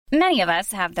Many of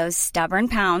us have those stubborn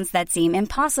pounds that seem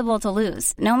impossible to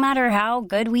lose, no matter how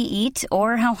good we eat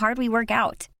or how hard we work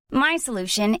out. My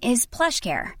solution is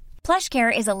PlushCare.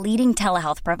 PlushCare is a leading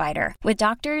telehealth provider with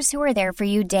doctors who are there for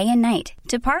you day and night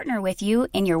to partner with you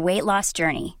in your weight loss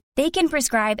journey. They can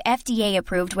prescribe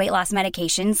FDA-approved weight loss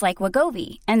medications like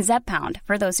Wegovy and Zepbound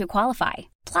for those who qualify.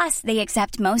 Plus, they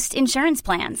accept most insurance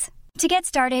plans. To get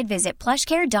started, visit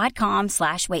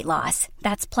plushcare.com/weightloss.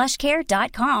 That's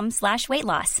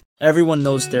plushcare.com/weightloss. Everyone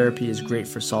knows therapy is great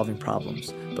for solving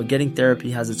problems, but getting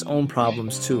therapy has its own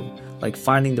problems too, like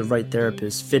finding the right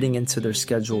therapist, fitting into their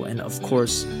schedule, and of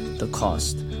course, the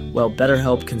cost. Well,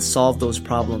 BetterHelp can solve those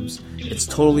problems. It's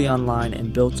totally online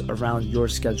and built around your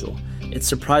schedule. It's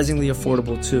surprisingly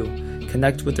affordable too.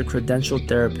 Connect with a credentialed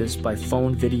therapist by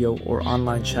phone, video, or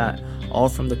online chat, all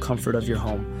from the comfort of your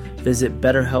home. Visit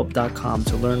BetterHelp.com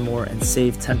to learn more and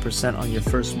save 10% on your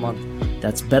first month.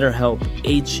 That's BetterHelp,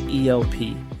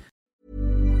 H-E-L-P.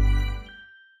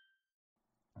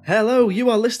 Hello, you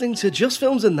are listening to Just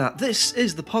Films and That. This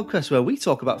is the podcast where we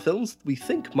talk about films we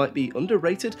think might be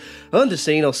underrated,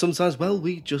 underseen, or sometimes, well,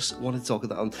 we just want to talk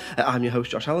about them. I'm your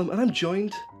host, Josh Allen, and I'm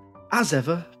joined, as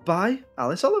ever, by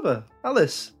Alice Oliver.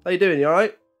 Alice, how you doing? You all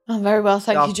right? I'm very well,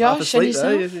 thank you, Josh. And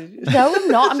yourself? There. No, I'm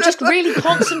not. I'm just really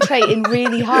concentrating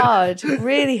really hard.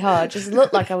 Just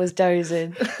looked like I was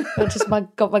dozing. I just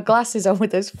got my glasses on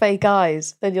with those fake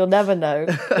eyes. Then you'll never know.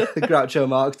 Groucho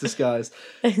Marx disguise.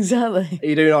 Exactly. Are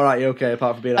you doing all right? You okay,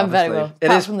 apart from being I'm very well.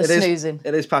 Apart from the snoozing.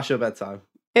 It is past your bedtime.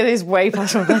 It is way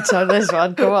past my bedtime, this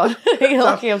one. Come on. You're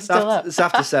lucky I'm still up. It's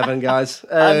after 7, guys.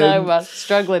 I know, man.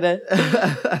 Struggling it.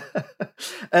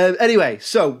 Anyway,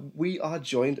 so we are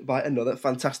joined by another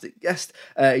fantastic guest.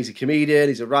 He's a comedian,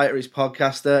 he's a writer, he's a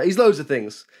podcaster, he's loads of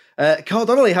things. Carl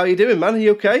Donnelly, how are you doing, man? Are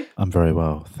you okay? I'm very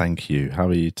well, thank you. How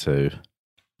are you too?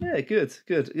 Yeah, good.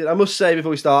 I must say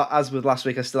before we start, as with last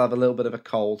week, I still have a little bit of a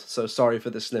cold, so sorry for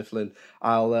the sniffling.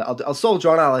 I'll soldier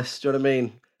on, Alice. Do you know what I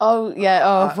mean? Oh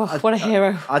yeah! What a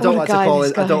hero! I don't like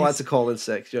to call in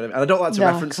sick. Do you know what I mean? And I don't like to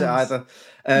reference it either.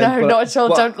 No, not at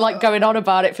all. Don't like going on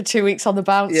about it for 2 weeks on the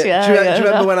bounce. Yeah. Do you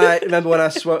remember when I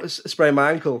sprained my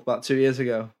ankle about 2 years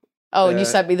ago? Oh, and you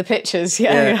sent me the pictures.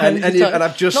 Yeah. And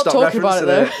I've just stopped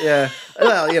referencing it. Yeah.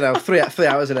 Well, 3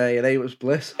 hours in A&E was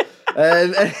bliss.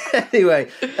 Anyway,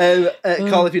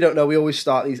 Carl, if you don't know, we always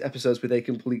start these episodes with a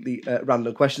completely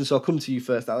random question. So I'll come to you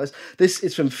first, Alice. This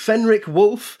is from Fenric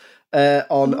Wolf.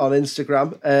 On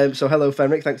Instagram. So hello,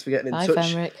 Fenric. Thanks for getting in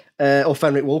touch. Fenric. Or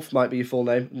Fenric Wolf might be your full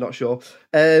name. I'm not sure.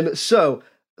 So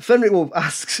Fenric Wolf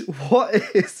asks, what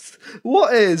is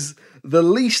the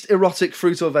least erotic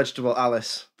fruit or vegetable,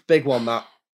 Alice? Big one, that.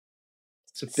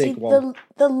 It's a big one.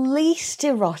 The least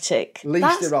erotic.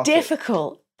 That's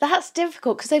difficult. That's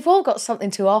difficult because they've all got something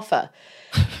to offer.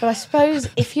 But I suppose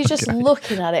if you're just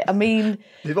looking at it, I mean...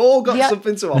 They've all got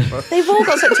something to offer. They've all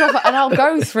got something to offer, and I'll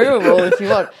go through them all if you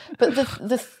want. But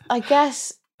I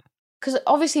guess, because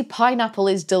obviously pineapple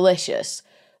is delicious,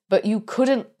 but you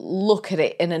couldn't look at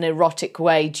it in an erotic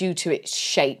way due to its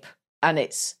shape and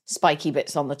its spiky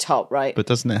bits on the top, right? But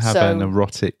doesn't it have an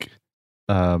erotic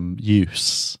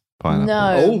use? Pineapple.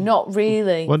 No, not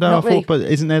really. Well, no, but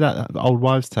isn't there that old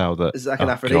wives' tale that it's like an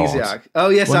aphrodisiac? Oh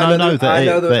yes, well, I know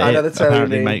the term.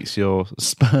 Apparently, makes your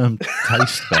sperm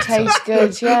taste better. Taste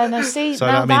good, yeah. No, see, so,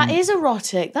 that is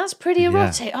erotic. That's pretty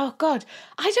erotic. Yeah. Oh God,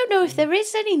 I don't know if there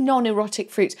is any non-erotic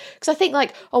fruits because I think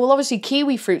obviously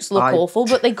kiwi fruits look awful,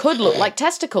 but they could look like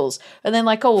testicles. And then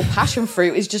passion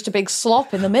fruit is just a big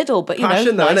slop in the middle, but nice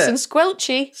and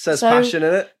squelchy. Says passion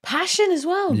in it. Passion as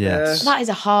well. Yes, that is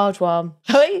a hard one.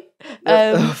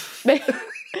 Well, you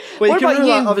can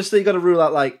rule out, obviously you've got to rule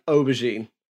out aubergine.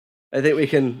 I think we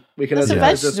can. That's a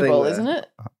vegetable, isn't it?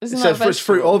 It's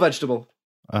fruit or vegetable.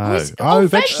 Vegetable.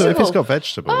 If it's got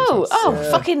vegetables.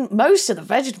 Fucking most of the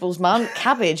vegetables, man.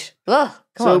 Cabbage. Ugh,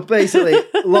 so basically,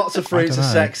 lots of fruits are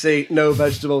sexy. No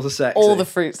vegetables are sexy. All the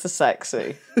fruits are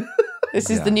sexy.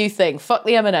 This is the new thing. Fuck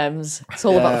the M&Ms. It's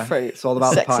all about the fruit. It's all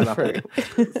about sexy the pineapple.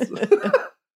 Fruit.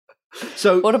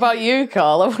 So, what about you,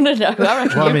 Carl? I want to know. I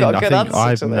reckon you've got a good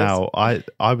answer to this.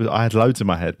 I had loads in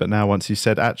my head, but now once you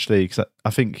said actually, because I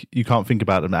think you can't think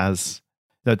about them as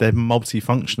they're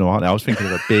multifunctional, aren't they? I was thinking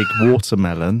of a big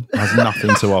watermelon has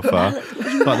nothing to offer,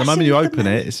 but the moment you open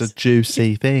it, it's a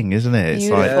juicy thing, isn't it? It's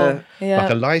like a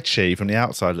lychee from the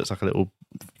outside looks like a little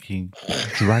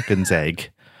dragon's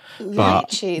egg.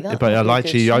 Lychee, but a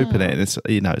lychee, you open it, and it's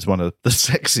one of the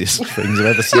sexiest things I've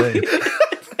ever seen.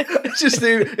 Just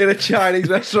in a Chinese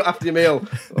restaurant after your meal.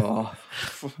 Oh,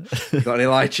 got any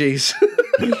lychees?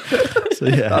 So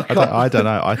yeah, I don't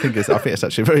know. I think it's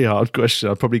actually a very hard question.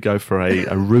 I'd probably go for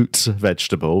a root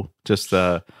vegetable. Just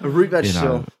a root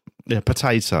vegetable. Yeah,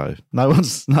 potato.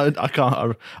 I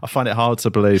can't. I find it hard to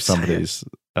believe somebody's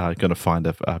going to find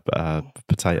a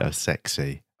potato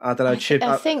sexy. I don't know. Chips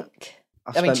are good.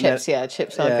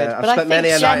 Chips are good. But I spent many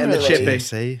a night in the chippy.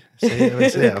 See, I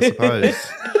suppose.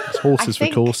 It's horses for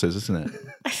courses, isn't it?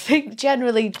 I think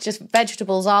generally just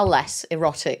vegetables are less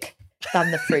erotic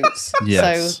than the fruits.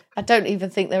 Yes. So I don't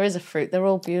even think there is a fruit. They're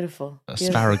all beautiful.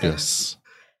 Asparagus.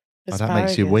 Oh, that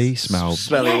makes your wee smell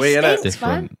smelly wee, innit?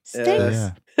 Different.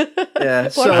 Yeah.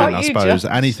 So I suppose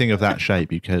anything of that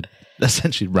shape you could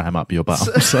essentially ram up your bum.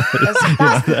 So,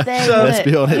 let's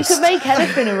be honest. You can make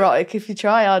anything erotic if you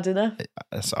try hard enough.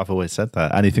 I've always said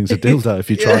that. Anything's a dildo if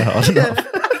you try hard enough.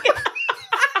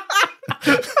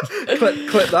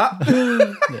 Clip that.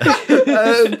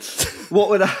 What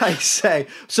would I say?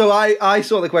 So I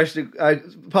saw the question.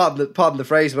 Pardon the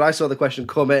phrase, but I saw the question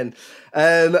come in,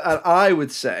 and I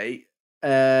would say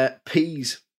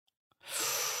peas.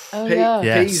 Oh,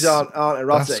 yeah. Peas aren't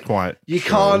erotic. That's quite. You true.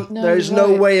 can't. There's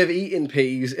no way of eating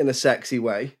peas in a sexy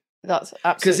way. That's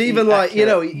absolutely because even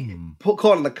accurate. you put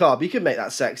corn on the cob, you can make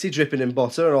that sexy, dripping in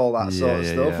butter and all that sort of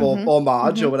stuff, or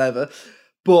marge or whatever.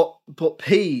 But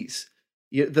peas,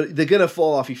 they're gonna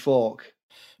fall off your fork.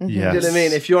 Yes. You know what I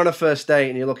mean? If you're on a first date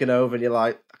and you're looking over and you're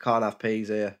like, I can't have peas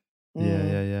here.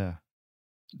 Yeah.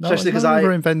 Especially because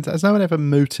has no one ever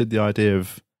mooted the idea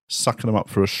of sucking them up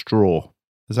through a straw?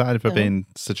 Has that ever been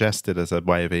suggested as a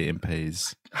way of eating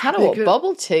peas? Kind of what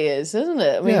bubble tea is, isn't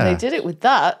it? I mean, they did it with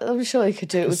that. I'm sure they could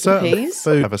do it with the peas.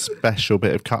 They have a special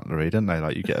bit of cutlery, don't they?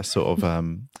 Like you get a sort of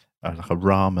like a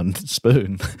ramen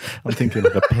spoon. I'm thinking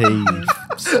like a pea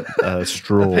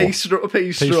straw. A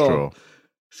pea straw.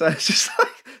 So it's just like,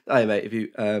 hey mate, have you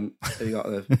got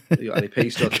any pea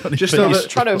straw? Just over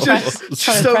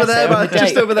there by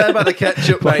the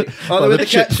ketchup, mate. With the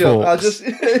ketchup, I'll just.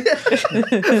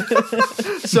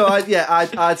 So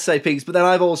I'd say peas, but then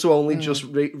I've also only just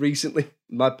recently.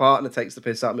 My partner takes the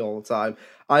piss out of me all the time.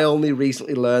 I only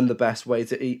recently learned the best way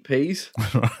to eat peas.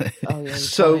 Right. Oh, yeah,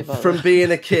 so from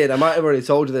being a kid, I might have already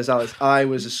told you this, Alex. I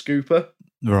was a scooper.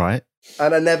 Right.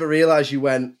 And I never realised you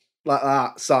went like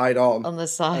that, side on the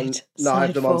side, and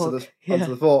knifed them onto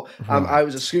the fork. Right. I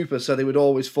was a scooper, so they would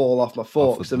always fall off my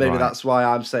fork. So maybe that's why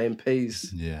I'm saying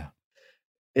peas. Yeah.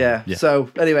 So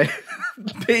anyway,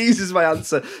 peas is my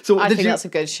answer. So I think that's a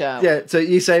good shout. Yeah. So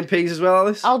you saying peas as well,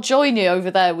 Alice? I'll join you over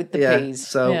there with the peas.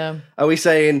 So are we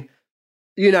saying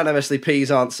unanimously peas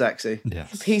aren't sexy?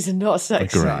 Yes. Peas are not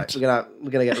sexy. Right.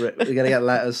 We're gonna get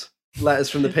letters. Letters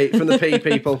from the pea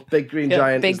people. Big green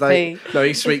giant. Big P. No,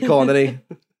 he's sweet corn, isn't he?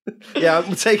 Yeah,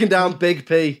 I'm taking down Big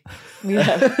P.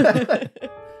 Yeah.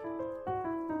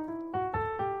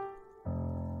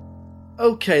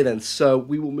 Okay, then. So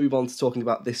we will move on to talking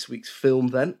about this week's film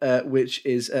then, which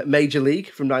is Major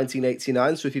League from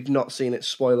 1989. So if you've not seen it,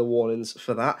 spoiler warnings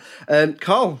for that.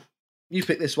 Carl, you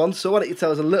picked this one. So why don't you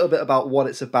tell us a little bit about what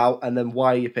it's about and then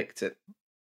why you picked it?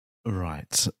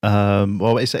 Right.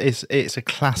 Well, it's a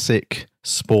classic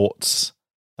sports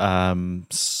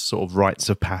sort of rites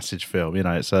of passage film. You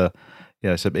know, it's a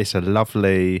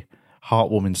lovely,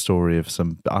 heartwarming story of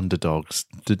some underdogs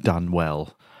done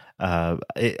well.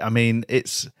 It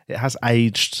has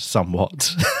aged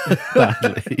somewhat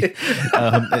badly.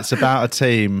 It's about a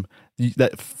team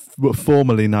that were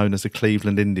formerly known as the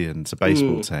Cleveland Indians, a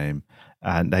baseball team.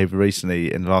 And they've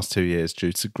recently, in the last 2 years,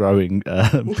 due to growing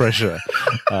pressure,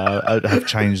 have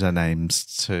changed their names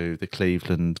to the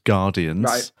Cleveland Guardians.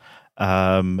 Right.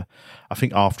 I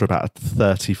think after about a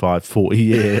 35,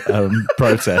 40-year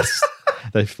protest,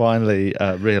 they finally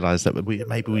realised that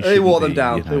maybe we should. They wore them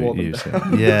down.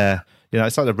 Yeah.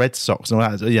 It's like the Red Sox and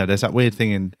all that. Yeah, there's that weird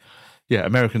thing in. Yeah,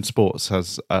 American sports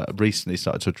has recently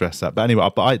started to address that. But anyway,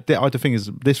 the thing is,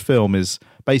 this film is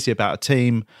basically about a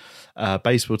team.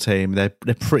 Baseball team, they're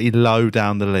pretty low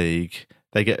down the league.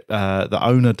 They get the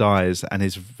owner dies, and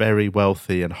his very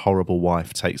wealthy and horrible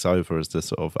wife takes over as the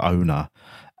sort of owner,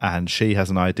 and she has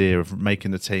an idea of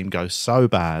making the team go so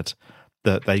bad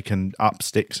that they can up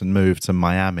sticks and move to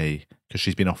Miami because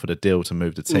she's been offered a deal to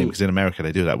move the team. Because in America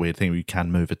they do that weird thing where you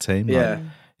can move a team.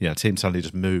 A team suddenly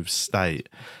just moves state.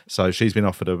 So she's been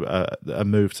offered a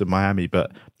move to Miami,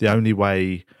 but the only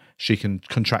way she can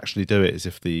contractually do it is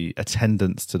if the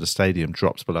attendance to the stadium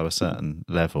drops below a certain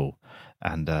level.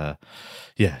 And to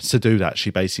do that,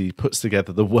 she basically puts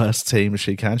together the worst team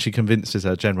she can. She convinces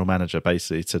her general manager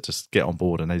basically to just get on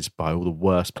board, and they just buy all the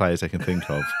worst players they can think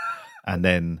of. And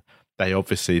then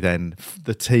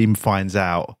the team finds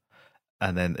out,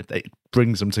 and then it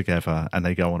brings them together, and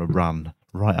they go on a run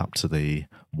right up to the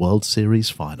World Series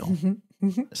final.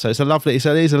 So it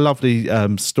is a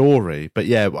lovely story. But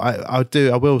yeah,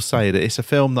 I will say that it's a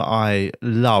film that I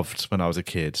loved when I was a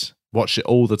kid. Watched it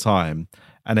all the time,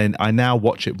 and then I now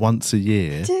watch it once a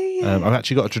year. Do you? I've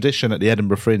actually got a tradition at the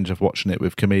Edinburgh Fringe of watching it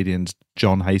with comedians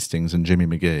John Hastings and Jimmy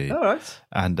McGee. All right.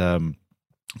 And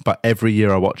but every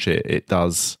year I watch it, it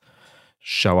does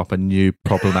show up a new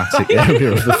problematic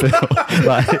area of the film.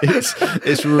 Like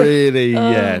it's really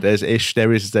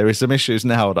there is some issues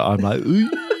now that I'm like, ooh.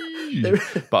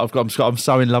 But I'm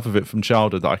so in love with it from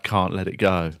childhood that I can't let it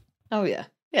go. Oh yeah,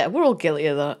 we're all guilty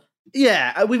of that.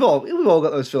 Yeah, we've all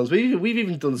got those films. We've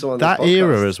even done some on that this podcast.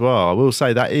 Era as well. I will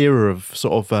say that era of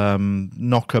sort of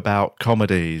knockabout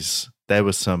comedies. There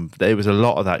was a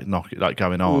lot of that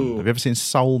going on. Have you ever seen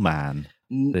Soul Man?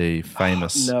 The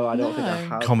famous no, I don't think I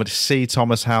have. Comedy, C.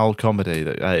 Thomas Howell comedy.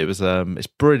 It was it's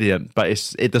brilliant, but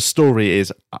the story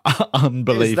is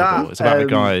unbelievable. It's about a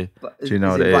guy. Do you know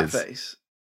what it is? Blackface?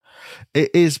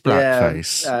 It is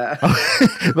blackface.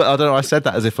 But I don't know. I said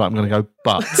that as if I'm going to go,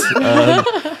 but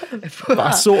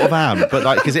I sort of am.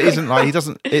 But because it isn't he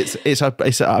doesn't. It's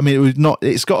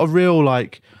got a real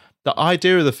the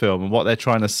idea of the film and what they're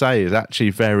trying to say is actually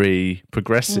very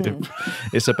progressive.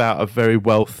 It's about a very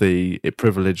wealthy,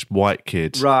 privileged white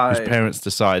kid whose parents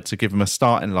decide to give him a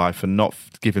start in life and not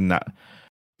give him that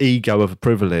ego of a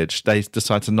privilege. They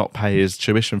decide to not pay his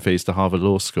tuition fees to Harvard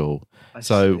Law School.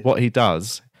 What he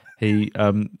does,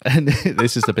 and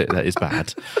this is the bit that is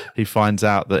bad, he finds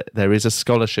out that there is a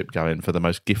scholarship going for the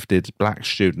most gifted black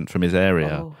student from his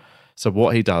area. Oh. So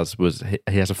what he does was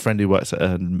he has a friend who works at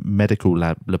a medical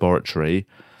laboratory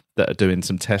that are doing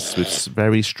some tests with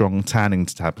very strong tanning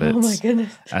tablets. Oh my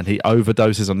goodness. And he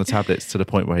overdoses on the tablets to the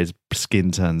point where his skin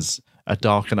turns a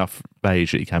dark enough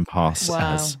beige that he can pass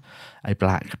as a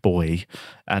black boy.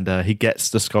 And he gets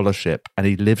the scholarship and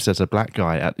he lives as a black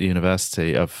guy at the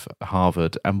University of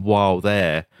Harvard. And while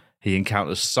there, he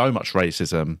encounters so much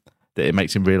racism that it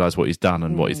makes him realise what he's done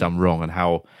and what he's done wrong and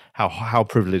how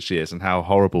privileged he is and how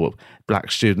horrible black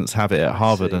students have it at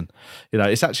Harvard. And,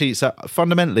 it's actually, so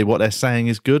fundamentally what they're saying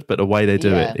is good, but the way they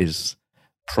do it is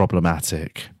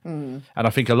problematic. And I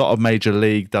think a lot of Major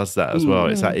League does that as well.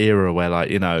 It's that era where I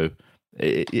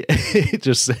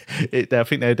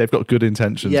think they've got good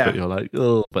intentions, but you're like,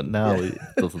 oh, but now it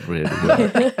doesn't really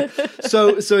work.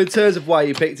 So in terms of why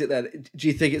you picked it then, do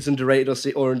you think it's underrated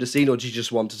or underseen, or do you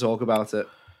just want to talk about it?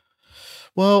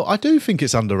 Well, I do think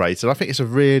it's underrated. I think it's a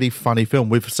really funny film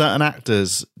with certain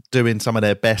actors doing some of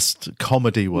their best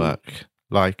comedy work.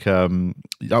 Like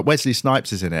Wesley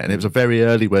Snipes is in it, and it was a very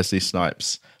early Wesley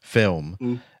Snipes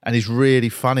film, and he's really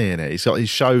funny in it. He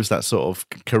shows that sort of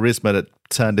charisma that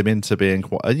turned him into being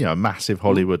quite a massive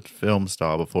Hollywood film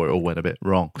star before it all went a bit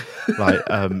wrong.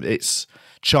 It's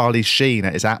Charlie Sheen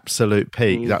at his absolute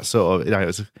peak. That sort of it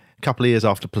was a couple of years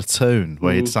after Platoon,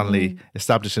 where he'd suddenly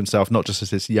established himself not just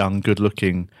as this young,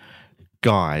 good-looking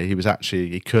guy.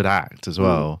 He could act as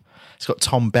well. It's got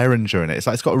Tom Berenger in it.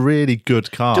 It's got a really good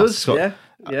cast.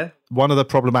 One of the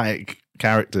problematic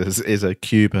characters is a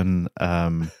Cuban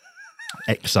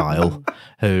exile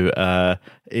who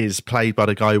is played by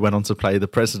the guy who went on to play the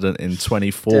president in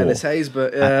 24. Dennis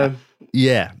Haysbert,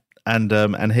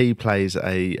 And he plays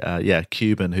a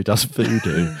Cuban who does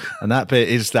voodoo, and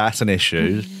that's an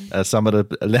issue. Some of the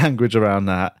language around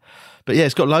that, but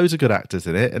it's got loads of good actors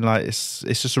in it, and it's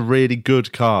just a really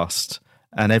good cast,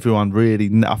 and everyone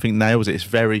really I think nails it. It's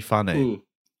very funny.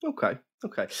 Okay.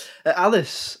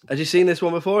 Alice, had you seen this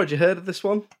one before? Had you heard of this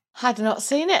one? Had not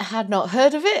seen it, had not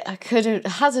heard of it. I could have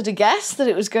hazarded a guess that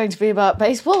it was going to be about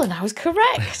baseball, and I was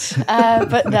correct.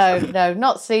 But no,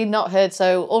 not seen, not heard,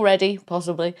 so already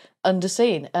possibly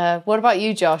underseen. What about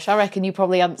you, Josh? I reckon you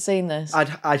probably hadn't seen this.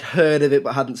 I'd heard of it,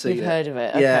 but hadn't seen it. You've heard of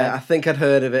it? Okay. Yeah, I think I'd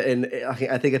heard of it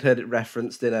I think I'd heard it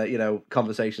referenced in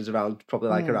conversations around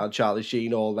around Charlie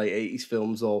Sheen or late 80s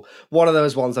films, or one of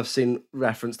those ones I've seen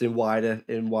referenced in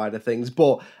wider things.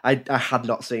 But I had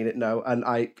not seen it, no, and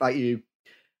I, like you,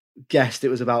 guessed it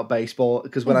was about baseball,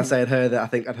 because when I say I'd heard it, I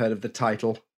think I'd heard of the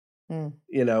title, and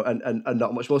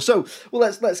not much more. So, well,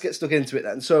 let's get stuck into it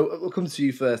then. So, we'll come to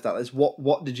you first, Alice.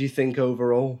 What did you think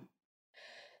overall?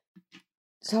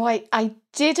 So, I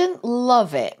didn't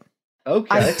love it.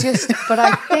 Okay. But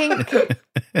I think, but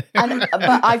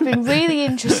I've been really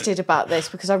interested about this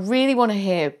because I really want to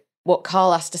hear what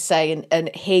Carl has to say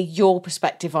and hear your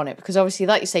perspective on it, because obviously,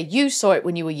 like you say, you saw it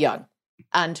when you were young,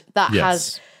 and that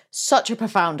has such a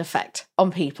profound effect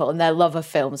on people and their love of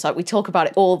films. Like, we talk about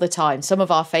it all the time. Some of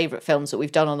our favourite films that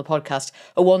we've done on the podcast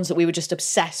are ones that we were just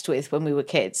obsessed with when we were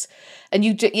kids. And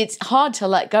it's hard to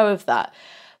let go of that.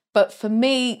 But for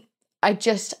me, I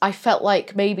felt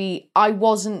like maybe I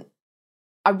wasn't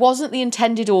I wasn't the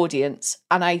intended audience,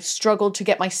 and I struggled to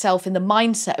get myself in the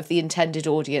mindset of the intended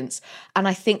audience. And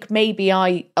I think maybe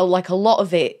like a lot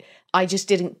of it, I just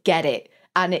didn't get it.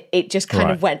 And it just kind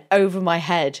of went over my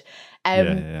head.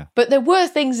 But there were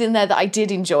things in there that I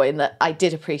did enjoy and that I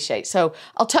did appreciate. So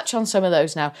I'll touch on some of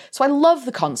those now. So I love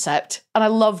the concept and I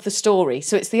love the story.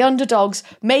 So it's the underdogs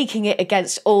making it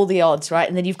against all the odds, right?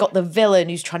 And then you've got the villain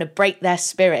who's trying to break their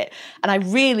spirit. And I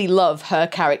really love her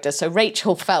character. So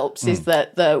Rachel Phelps is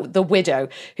the widow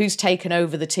who's taken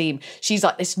over the team. She's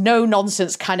like this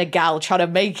no-nonsense kind of gal trying to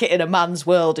make it in a man's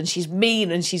world. And she's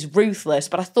mean and she's ruthless.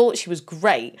 But I thought she was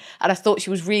great. And I thought she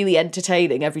was really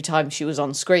entertaining every time she was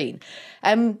on screen.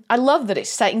 I love that it's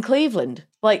set in Cleveland.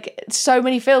 Like so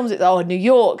many films, it's New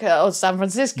York, San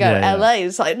Francisco, LA.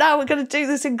 It's like, no, we're going to do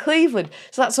this in Cleveland.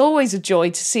 So that's always a joy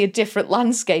to see a different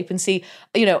landscape and see,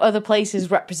 other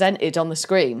places represented on the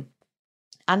screen.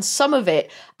 And some of it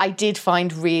I did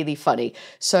find really funny.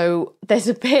 So there's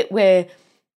a bit where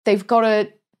they've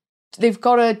got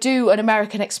to do an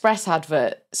American Express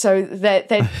advert. So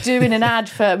they're doing an ad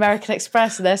for American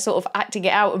Express and they're sort of acting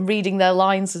it out and reading their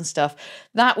lines and stuff.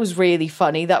 That was really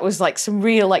funny. That was like some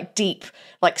real like deep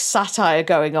like satire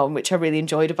going on, which I really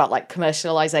enjoyed about like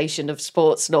commercialization of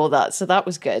sports and all that. So that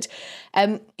was good.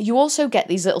 You also get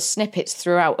these little snippets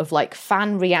throughout of like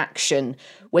fan reaction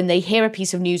when they hear a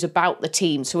piece of news about the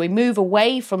team. So we move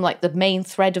away from like the main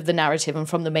thread of the narrative and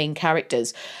from the main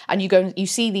characters. And you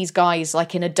see these guys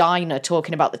like in a diner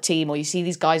talking about the team, or you see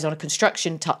these guys on a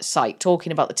construction site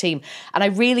talking about the team. And I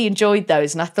really enjoyed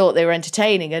those and I thought they were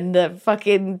entertaining. And the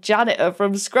fucking janitor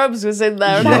from Scrubs was in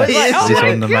there. And I was like,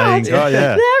 oh my God,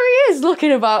 there he is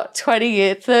looking about 20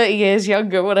 years, 30 years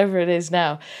younger, whatever it is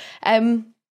now.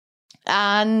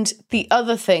 And the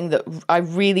other thing that I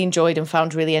really enjoyed and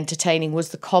found really entertaining was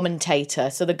the commentator.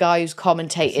 So the guy who's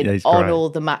commentating on all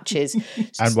the matches.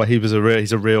 And he's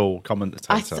a real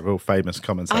commentator, a real famous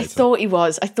commentator. I thought he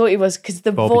was because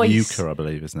the Bob voice. Uecker, I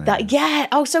believe his name.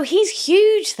 So he's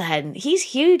huge then. He's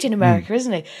huge in America,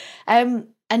 isn't he?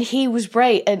 And he was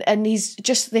great. And he's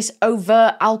just this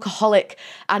overt alcoholic.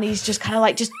 And he's just kind of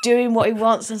like just doing what he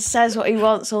wants and says what he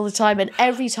wants all the time. And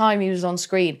every time he was on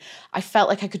screen, I felt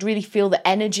like I could really feel the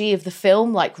energy of the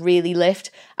film, like really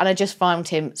lift. And I just found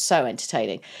him so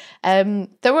entertaining.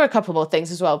 There were a couple more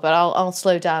things as well, but I'll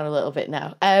slow down a little bit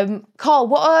now. Carl,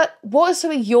 what are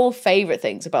some of your favourite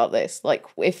things about this? Like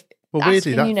weirdly,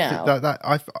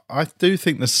 I do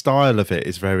think the style of it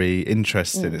is very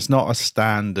interesting. It's not a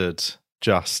standard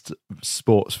just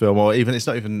sports film, or even it's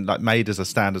not even like made as a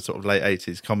standard sort of late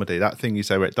 80s comedy. That thing you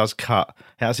say where it does cut,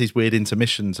 it has these weird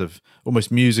intermissions of almost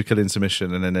musical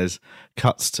intermission, and then there's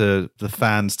cuts to the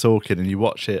fans talking, and you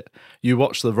watch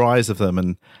the rise of them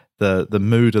and the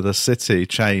mood of the city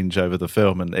change over the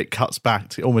film, and it cuts back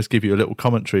to almost give you a little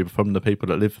commentary from the people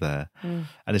that live there. And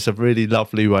it's a really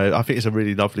lovely way. I think it's a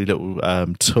really lovely little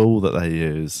tool that they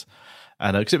use.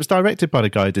 And because it was directed by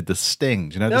the guy who did The Sting.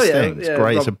 Do you know The Sting? It's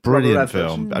great. It's a brilliant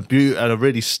film. And a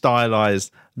really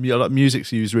stylized,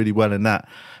 music's used really well in that.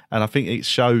 And I think it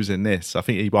shows in this. I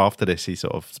think after this, he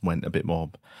sort of went a bit more,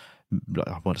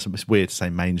 it's weird to say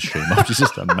mainstream. After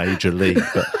just a major league.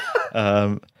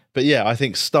 But yeah, I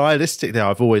think stylistically,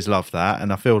 I've always loved that.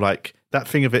 And I feel like that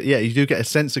thing of it, you do get a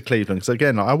sense of Cleveland. Because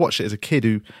again, I watched it as a kid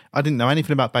who, I didn't know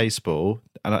anything about baseball.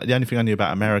 And the only thing I knew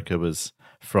about America was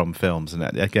from films. And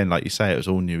again, like you say, it was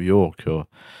all New York or,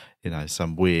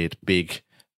 some weird big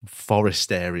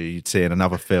forest area you'd see in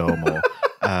another film, or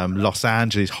Los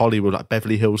Angeles, Hollywood, like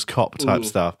Beverly Hills Cop type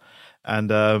stuff. And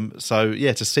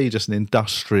to see just an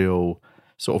industrial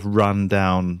sort of run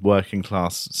down working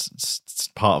class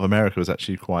part of America was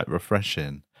actually quite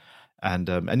refreshing. And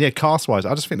cast wise,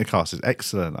 I just think the cast is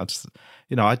excellent.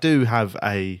 I do have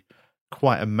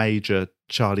quite a major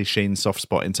Charlie Sheen soft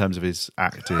spot in terms of his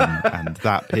acting and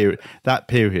that period,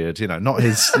 not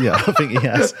his, I think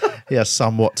he has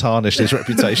somewhat tarnished his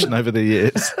reputation over the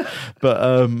years,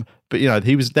 but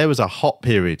there was a hot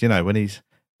period, when he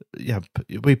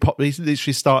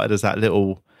literally started as that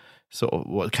little sort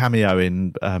of cameo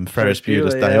in Ferris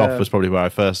Bueller's Day Off was probably where I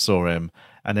first saw him.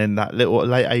 And then that little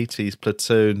late 80s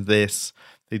Platoon,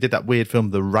 he did that weird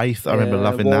film, The Wraith. I remember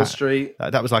loving Wall that. Street.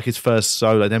 That was like his first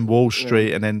solo. Then Wall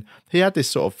Street. And then he had this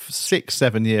sort of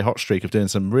 6-7 year hot streak of doing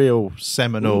some real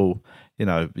seminal,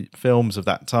 films of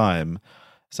that time.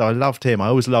 So I loved him. I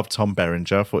always loved Tom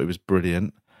Berenger. I thought he was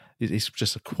brilliant. He's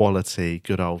just a quality,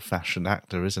 good old fashioned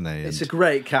actor, isn't he? It's a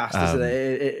great cast, isn't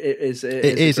it?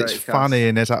 It is. It's funny.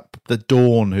 And there's the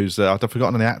Dawn, who's I've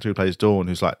forgotten the actor who plays Dawn,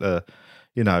 who's like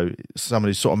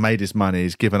somebody who's sort of made his money,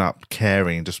 he's given up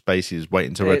caring and just basically is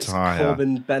waiting to retire.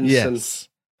 Corbin Benson. Yes.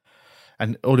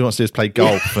 and all he wants to do is play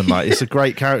golf. And like, it's a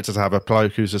great character to have, a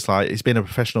bloke who's just like, he's been a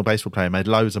professional baseball player, made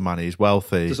loads of money, he's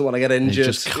wealthy, doesn't want to get injured,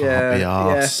 he just can't be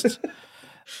arsed.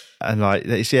 And like,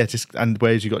 and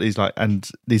where's you got these like, and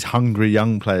these hungry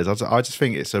young players. I just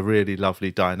think it's a really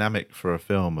lovely dynamic for a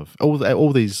film of all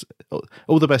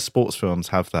the best sports films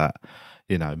have that,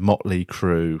 you know, motley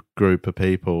crew group of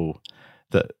people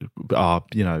that are,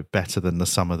 you know, better than the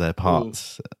sum of their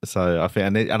parts. So I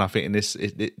think, and I think in this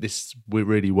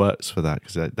really works for that,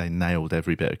 because they nailed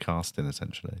every bit of casting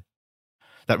essentially.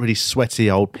 That really sweaty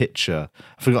old pitcher,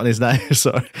 I've forgotten his name.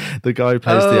 Sorry, the guy who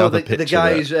plays the other pitcher. The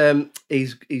guy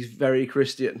who's he's very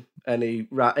Christian, and he's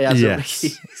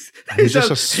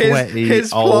just a sweaty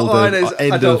his old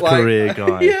end of career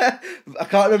guy. Yeah, I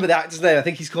can't remember the actor's name. I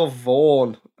think he's called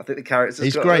Vaughn. I think the character's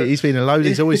he's great. He's been in loads.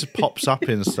 He's always pops up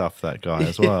in stuff. That guy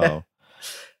as well.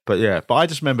 But I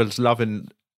just remember just loving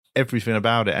everything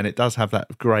about it, and it does have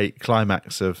that great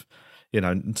climax of, you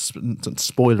know,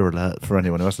 spoiler alert for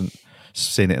anyone who hasn't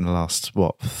seen it in the last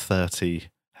 4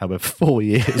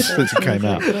 years since it came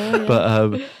out.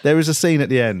 But there is a scene at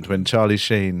the end when Charlie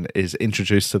Sheen is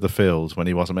introduced to the field when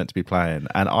he wasn't meant to be playing,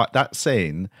 and that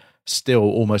scene still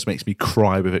almost makes me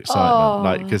cry with excitement,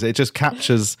 like, because it just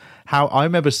captures how I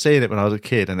remember seeing it when I was a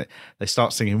kid, and they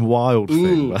start singing Wild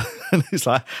Thing, and it's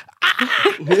like,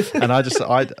 and I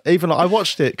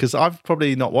watched it because I've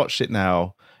probably not watched it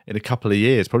now in a couple of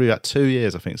years, probably about 2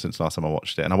 years I think since last time I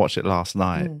watched it, and I watched it last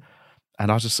night. And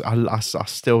I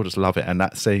still just love it. And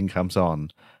that scene comes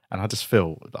on, and I just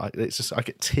feel like I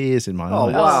get tears in my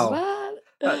eyes. Oh, wow.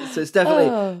 So it's definitely.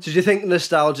 So do you think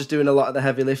nostalgia's doing a lot of the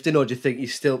heavy lifting, or do you think you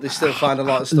still find a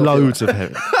lot of stuff? Loads of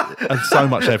heavy, and so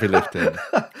much heavy lifting.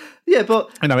 Yeah, but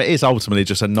you know, it is ultimately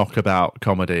just a knockabout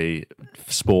comedy,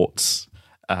 sports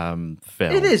film.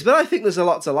 It is, but I think there's a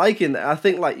lot to like in there. I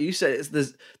think, like you said,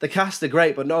 the cast are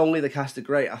great, but not only the cast are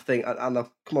great, I think, and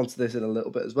I'll come on to this in a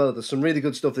little bit as well, there's some really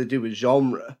good stuff they do with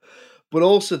genre, but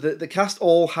also the cast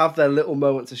all have their little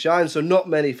moment to shine. So not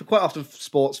many, for quite often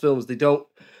sports films, they don't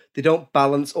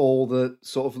balance all the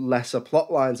sort of lesser plot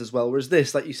lines as well. Whereas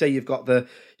this, like you say, you've got a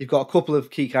couple of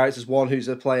key characters. One who's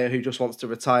a player who just wants to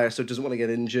retire, so doesn't want to get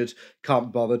injured, can't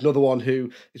be bothered. Another one who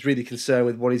is really concerned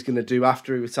with what he's going to do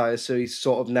after he retires, so he's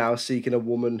sort of now seeking a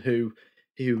woman who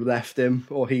left him,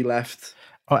 or he left.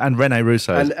 Oh, and Rene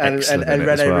Russo is excellent in it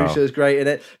as well. Russo is great in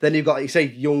it. Then you've got, like you say,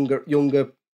 younger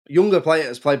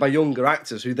players played by younger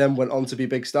actors who then went on to be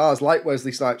big stars, like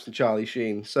Wesley Snipes and Charlie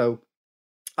Sheen. So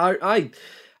I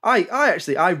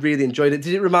really enjoyed it.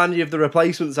 Did it remind you of The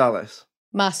Replacements, Alice?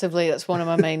 Massively. That's one of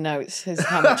my main notes, is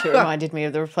how much it reminded me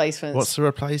of The Replacements. What's The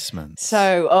Replacements?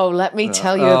 So, let me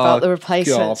tell you about The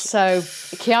Replacements. God.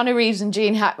 So, Keanu Reeves and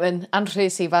Gene Hackman, Anthony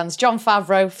C. Vance, Jon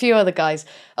Favreau, a few other guys,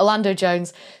 Orlando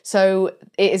Jones. So,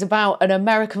 it is about an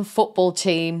American football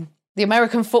team. The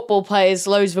American football players,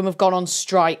 loads of them have gone on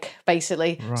strike,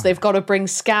 basically. Right. So they've got to bring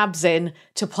scabs in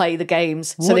to play the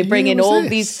games. So they bring in all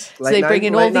these. So they bring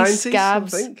in all these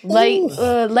scabs. Late.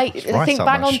 I think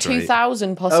bang on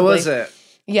 2000, possibly. Oh, was it?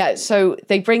 Yeah, so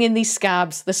they bring in these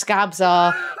scabs. The scabs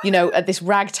are, this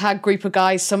ragtag group of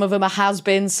guys. Some of them are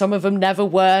has-beens, some of them never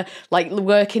were, like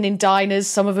working in diners,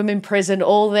 some of them in prison,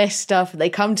 all this stuff. And they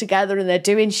come together and they're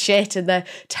doing shit, and they're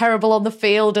terrible on the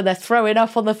field, and they're throwing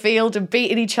up on the field and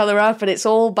beating each other up, and it's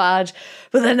all bad.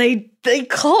 But then they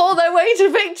claw their way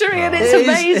to victory, and it's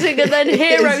amazing. And then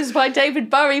Heroes by David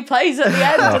Bowie plays at the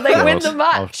end, and they win the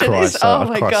match. And it's, oh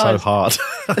my God. So hard.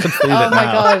 Oh my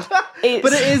God.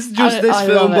 But it is just this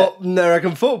film, but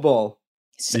American football.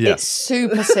 It's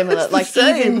super similar. Like,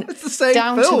 even it's the same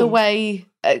down film. to the way,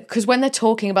 because when they're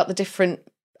talking about the different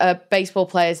baseball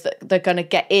players that they're going to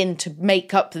get in to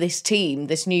make up this team,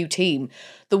 this new team,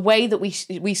 the way that we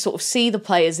sort of see the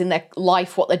players in their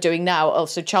life, what they're doing now. Oh,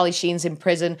 so Charlie Sheen's in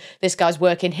prison, this guy's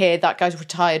working here, that guy's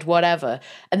retired, whatever.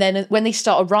 And then when they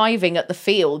start arriving at the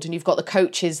field, and you've got the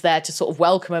coaches there to sort of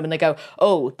welcome them, and they go,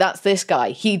 oh, that's this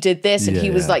guy, he did this, and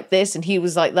he was like this, and he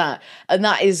was like that. And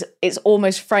it's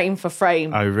almost frame for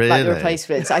frame. Oh, really? Like The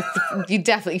Replacements. You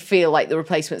definitely feel like The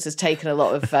Replacements has taken a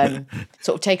lot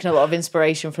of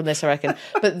inspiration from this, I reckon.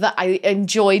 But I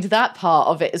enjoyed that part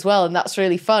of it as well, and that's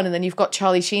really fun. And then you've got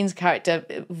Charlie Sheen's character,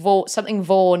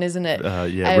 Vaughn, isn't it?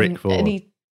 Rick Vaughn.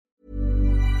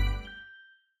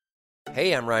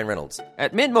 Hey, I'm Ryan Reynolds.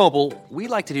 At Mint Mobile, we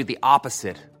like to do the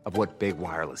opposite of what Big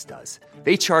Wireless does.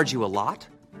 They charge you a lot,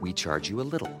 we charge you a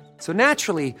little. So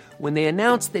naturally, when they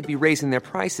announced they'd be raising their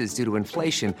prices due to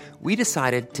inflation, we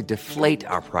decided to deflate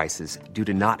our prices due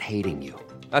to not hating you.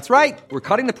 That's right. We're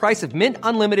cutting the price of Mint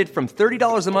Unlimited from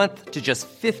 $30 a month to just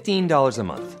 $15 a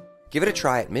month. Give it a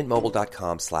try at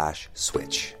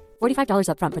mintmobile.com/switch. $45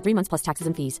 up front for 3 months plus taxes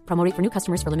and fees. Promo rate for new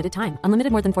customers for limited time.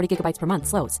 Unlimited more than 40 gigabytes per month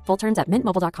slows. Full terms at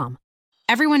mintmobile.com.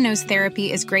 Everyone knows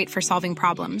therapy is great for solving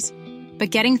problems.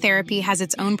 But getting therapy has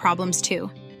its own problems too.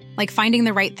 Like finding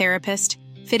the right therapist,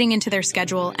 fitting into their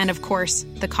schedule, and of course,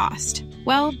 the cost.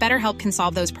 Well, BetterHelp can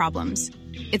solve those problems.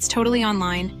 It's totally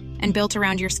online and built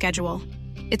around your schedule.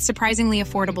 It's surprisingly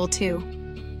affordable too.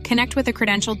 Connect with a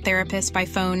credentialed therapist by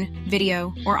phone,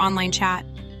 video, or online chat,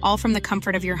 all from the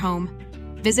comfort of your home.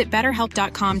 Visit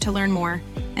BetterHelp.com to learn more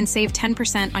and save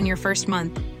 10% on your first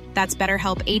month. That's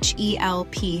BetterHelp,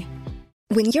 H-E-L-P.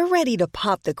 When you're ready to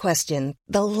pop the question,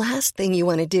 the last thing you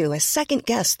want to do is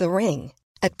second-guess the ring.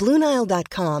 At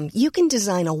BlueNile.com, you can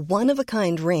design a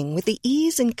one-of-a-kind ring with the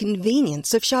ease and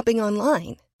convenience of shopping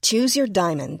online. Choose your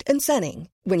diamond and setting.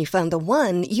 When you find the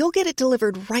one, you'll get it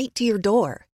delivered right to your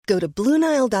door. Go to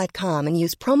BlueNile.com and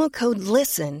use promo code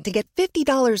LISTEN to get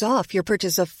 $50 off your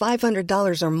purchase of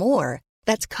 $500 or more.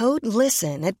 That's code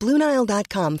LISTEN at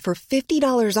BlueNile.com for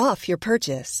 $50 off your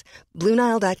purchase.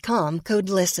 BlueNile.com, code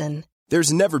LISTEN.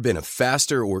 There's never been a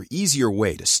faster or easier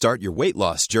way to start your weight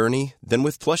loss journey than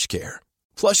with PlushCare.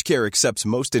 PlushCare accepts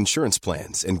most insurance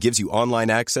plans and gives you online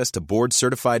access to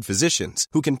board-certified physicians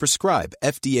who can prescribe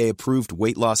FDA-approved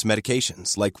weight loss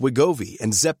medications like Wegovy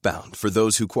and Zepbound for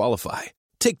those who qualify.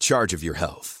 Take charge of your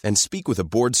health and speak with a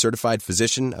board-certified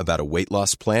physician about a weight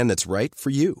loss plan that's right for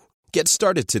you. Get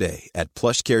started today at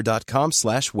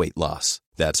plushcare.com/weight loss.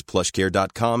 That's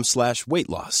plushcare.com/weight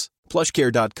loss.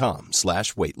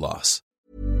 plushcare.com/weight loss.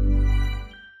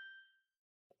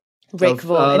 Rick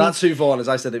Vaughan. That's who Vaughan is.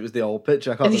 I said it was the old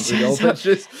picture. I can't remember the old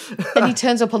pictures. And he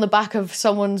turns up on the back of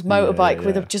someone's motorbike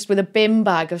with a bin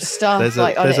bag of stuff. There's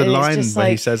a line where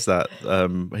he says that.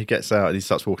 He gets out and he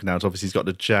starts walking down. Obviously, he's got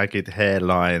the jagged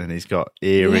hairline and he's got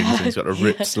earrings and he's got the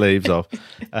ripped sleeves off.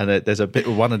 And there's a bit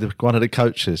where one of the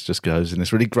coaches just goes in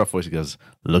this really gruff voice. He goes,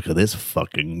 "Look at this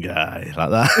fucking guy," like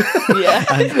that. Yeah,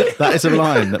 and that is a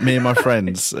line that me and my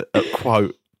friends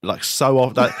quote. Like so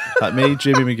often, like me,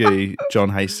 Jimmy McGee,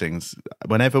 John Hastings,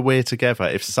 whenever we're together,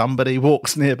 if somebody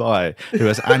walks nearby who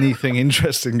has anything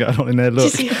interesting going on in their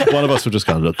look, one of us will just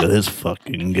go, "Look at this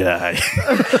fucking guy."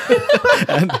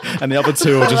 and the other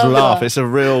two will just laugh. It's a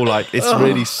real, it's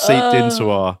really seeped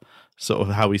into our sort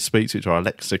of how we speak to each other, our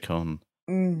lexicon.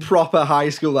 Proper high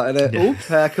school, that, innit? Yeah. Ooh,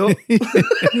 haircut.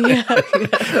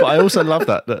 But I also love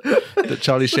that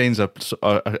Charlie Sheen's an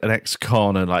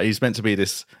ex-con and like he's meant to be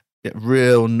this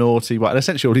real naughty, and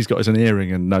essentially all he's got is an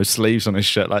earring and no sleeves on his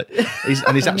shirt. Like he's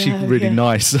actually really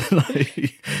nice.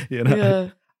 Yeah.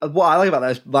 What I like about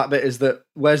that bit is that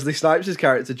Wesley Snipes'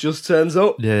 character just turns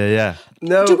up. Yeah.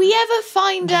 No. Do we ever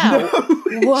find out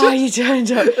why he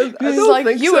turned up? It's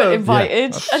like you weren't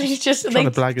invited, and he's just trying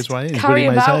to blag his way in. Carry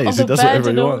him out on the bed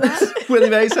and all that.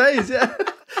 Willie Mays Hayes, yeah.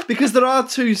 Because there are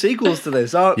 2 sequels to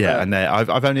this, aren't there? Yeah, and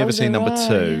I've only ever seen number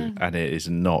 2, and it is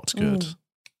not good.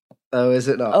 Oh, is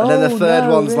it not? And then the third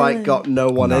one's got no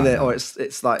one in it, or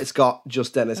it's got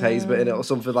just Dennis Haysbert in it, or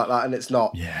something like that, and it's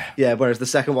not. Yeah. Whereas the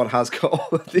second one has got all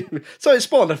of the. So it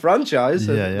spawned a franchise,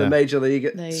 the Major League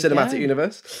Cinematic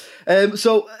Universe.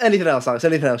 So anything else, Alex?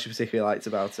 Anything else you particularly liked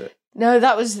about it? No,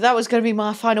 that was going to be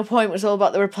my final point. Was all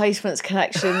about the replacements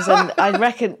connections, and I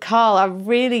reckon, Carl,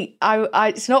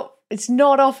 It's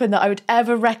not often that I would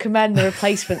ever recommend the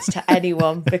replacements to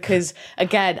anyone because,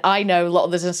 again, I know a lot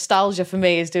of the nostalgia for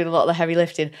me is doing a lot of the heavy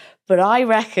lifting, but I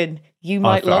reckon you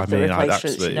might love the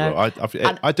replacements.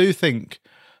 I do think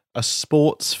a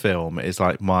sports film is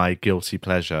like my guilty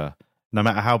pleasure, no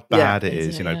matter how bad it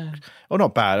is, or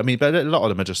not bad. I mean, but a lot of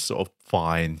them are just sort of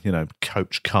fine.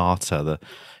 Coach Carter,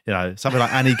 something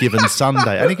like Any Given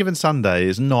Sunday. Any Given Sunday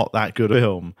is not that good a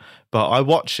film, but I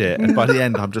watch it, and by the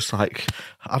end, I'm just like,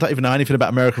 I don't even know anything about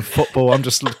American football. I'm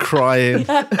just crying.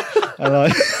 And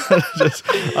I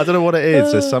don't know what it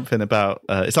is. There's something about,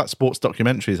 it's like sports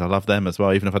documentaries. I love them as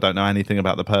well, even if I don't know anything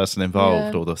about the person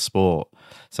involved or the sport.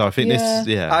 So I think this.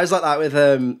 I was like that with,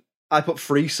 I put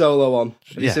Free Solo on.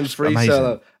 Have you seen Free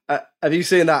Solo? Have you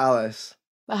seen that, Alice?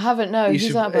 I haven't, no.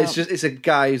 Who's that about? It's a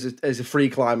guy who's a free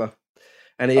climber.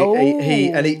 And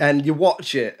and you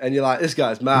watch it and you're like, this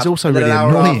guy's mad. He's also really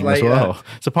annoying as well.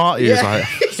 It's a part of you is like,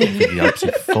 I don't think he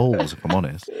absolutely falls, if I'm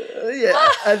honest. Yeah.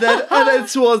 And then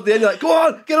towards the end, you're like, go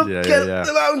on, get up,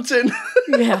 the mountain.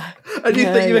 Yeah. And you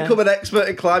think you become an expert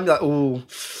in climbing, you're like, oh,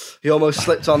 he almost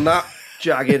slipped on that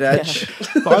jagged edge.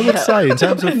 But I would say, in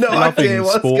terms of loving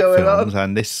sport films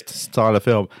and this style of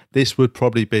film, this would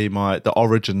probably be the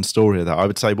origin story of that. I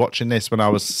would say watching this when I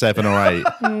was 7 or 8.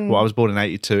 Well, I was born in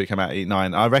 82, it came out in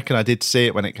 89. I reckon I did see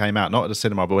it when it came out, not at the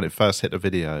cinema, but when it first hit the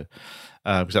video.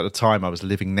 Because at the time I was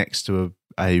living next to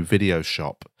a video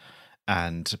shop.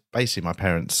 And basically my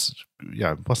parents,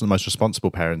 wasn't the most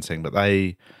responsible parenting, but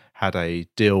they had a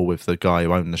deal with the guy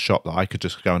who owned the shop that I could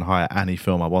just go and hire any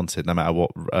film I wanted, no matter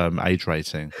what age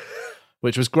rating.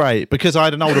 Which was great because I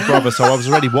had an older brother, so I was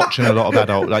already watching a lot of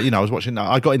adult.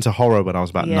 I got into horror when I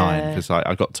was about 9 because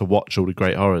I got to watch all the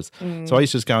great horrors. So I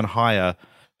used to just go and hire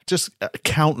just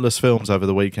countless films over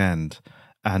the weekend,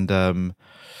 and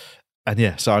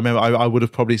yeah. So I remember I would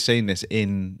have probably seen this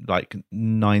in like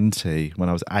 90 when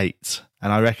I was 8,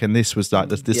 and I reckon this was like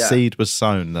the seed was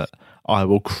sown that I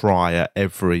will cry at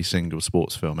every single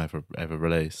sports film ever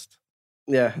released.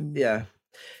 Yeah.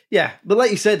 But like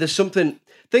you said, there's something.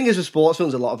 Thing is with sports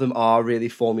films, a lot of them are really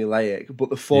formulaic, but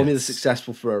the formula is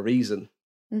successful for a reason.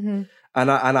 Mm-hmm. And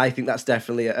I think that's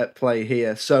definitely at play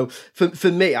here. So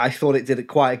for me, I thought it did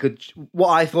what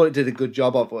I thought it did a good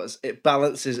job of was it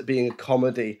balances it being a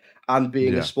comedy and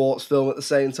being a sports film at the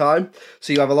same time.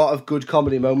 So you have a lot of good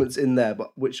comedy moments in there,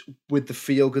 but which with the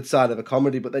feel good side of a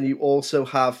comedy, but then you also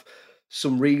have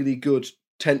some really good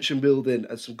tension building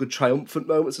and some good triumphant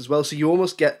moments as well. So you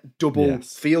almost get double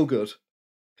feel good.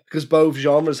 Because both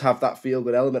genres have that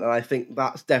feel-good element, and I think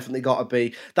that's definitely got to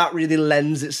be... That really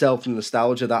lends itself to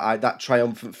nostalgia, that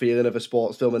triumphant feeling of a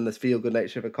sports film and the feel-good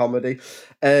nature of a comedy.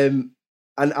 And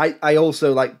I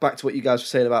also, like, back to what you guys were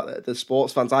saying about the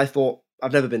sports fans, I thought...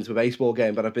 I've never been to a baseball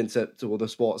game, but I've been to other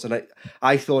sports, and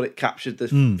I thought it captured the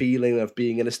feeling of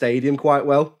being in a stadium quite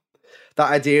well.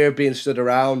 That idea of being stood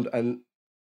around, and...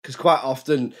 Because quite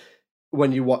often...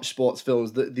 When you watch sports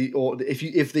films, if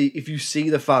you see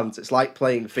the fans, it's like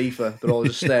playing FIFA. They're all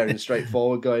just staring straight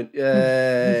forward, going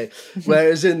 "Yay!"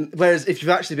 Whereas if you've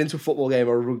actually been to a football game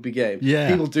or a rugby game,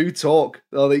 people do talk.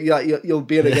 You'll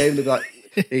be in a game and they'll be like,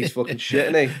 "He's fucking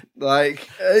shit, isn't he?" Like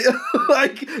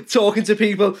talking to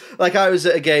people. Like I was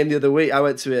at a game the other week. I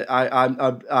went to it. I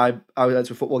went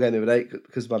to a football game the other day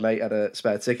because my mate had a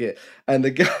spare ticket, and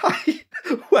the guy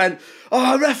went,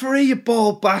 "Oh, referee, you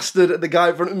bald bastard!" And the guy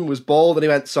in front of him was bald, and he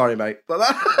went, "Sorry, mate," like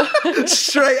that,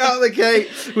 straight out of the gate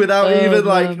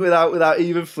without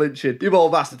even flinching. "You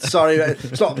bald bastard, sorry, mate.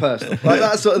 It's not personal." Like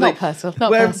that sort of thing.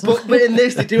 Not personal. But in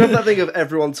this, they do have that thing of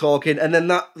everyone talking, and then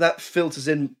that filters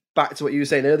in back to what you were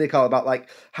saying earlier, Carl, about like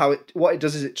how what it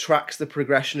does is it tracks the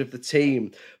progression of the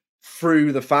team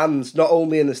through the fans, not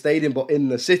only in the stadium but in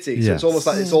the city. So it's almost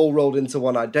like it's all rolled into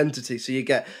one identity. So you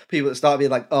get people that start being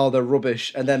like, "Oh, they're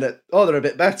rubbish," and then they're a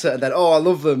bit better, and then I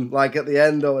love them, like at the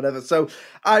end or whatever. So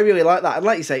I really like that, and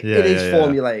like you say, it is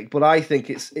formulaic, but I think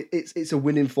it's a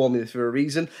winning formula for a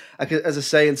reason. As I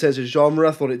say, in terms of genre,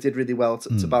 I thought it did really well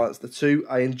to balance the two.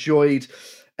 I enjoyed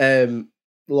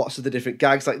lots of the different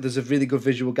gags. Like there's a really good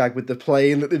visual gag with the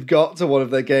plane that they've got to one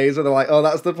of their games, and they're like, "Oh,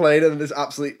 that's the plane," and then this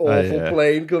absolutely awful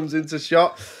plane comes into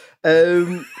shot.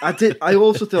 I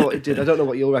also thought it did. I don't know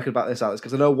what you'll reckon about this, Alex,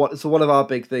 because I know one of our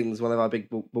big things, one of our big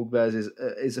bugbears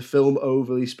is a film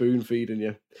overly spoon feeding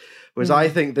you. Whereas I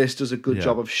think this does a good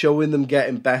job of showing them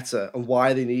getting better and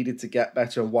why they needed to get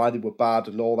better and why they were bad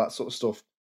and all that sort of stuff,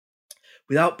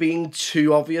 without being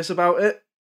too obvious about it.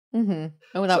 Mm-hmm.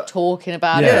 And without talking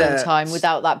about it all the time,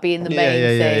 without that being the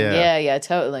main thing. Yeah,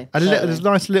 totally. And there's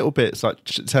nice little bits, like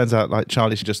it turns out like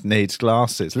Charlie just needs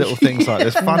glasses. Little things like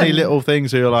there's funny little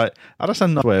things where you're like, "Oh, that's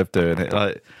another way of doing it."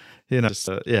 Like,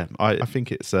 I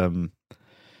think it's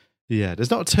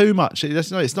there's not too much.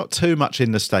 It's not too much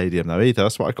in the stadium though either.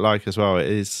 That's what I like as well. It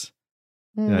is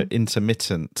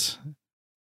intermittent.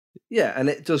 Yeah, and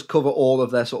it does cover all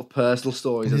of their sort of personal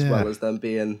stories as well as them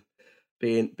being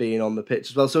on the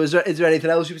pitch as well. So is there anything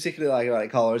else you particularly like about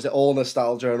it, Carl, or is it all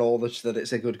nostalgia and all that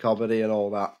it's a good comedy and all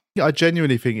that? Yeah, I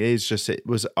genuinely think it is just, it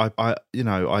was, I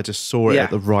just saw it at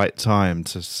the right time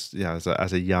to,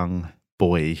 as a young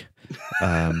boy,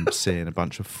 seeing a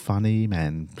bunch of funny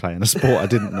men playing a sport I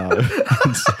didn't know.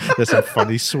 And there's some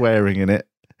funny swearing in it.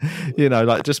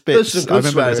 Like just bits. I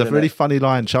remember there's a really funny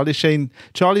line. Charlie Sheen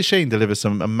delivers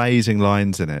some amazing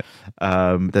lines in it.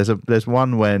 There's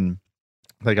one when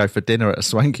they go for dinner at a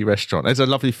swanky restaurant. There's a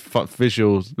lovely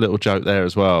visual little joke there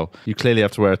as well. You clearly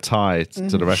have to wear a tie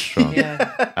to the restaurant.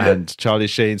 And Charlie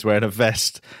Sheen's wearing a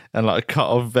vest and like a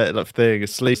cut-off thing, a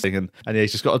sleeve thing, and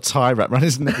he's just got a tie wrapped around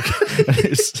his neck.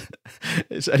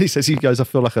 And he says, I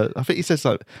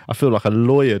feel like a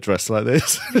lawyer dressed like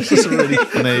this. It's just a really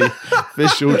funny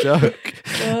visual joke.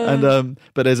 And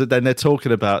but then they're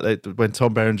talking about when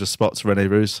Tom Berenger spots Rene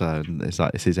Russo, and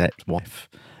it's his ex-wife.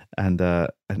 And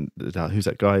who's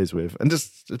that guy he's with? And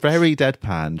just very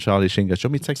deadpan, Charlie Sheen goes, "Do you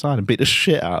want me to take a side and beat the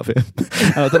shit out of him?"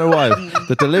 And I don't know why.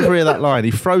 The delivery of that line,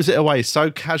 he throws it away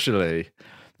so casually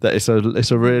that it's a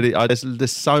really...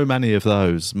 there's so many of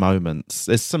those moments.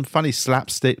 There's some funny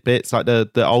slapstick bits, like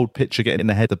the old pitcher getting in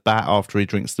the head of the bat after he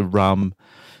drinks the rum.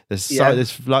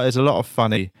 There's a lot of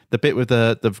funny. The bit with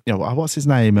the what's his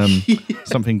name?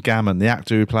 Something Gammon, the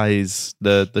actor who plays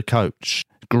the coach,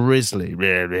 Grizzly,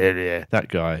 that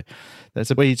guy. There's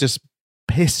a where he just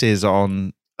pisses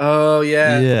on. Oh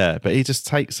yeah, yeah. But he just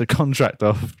takes the contract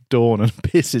off Dawn and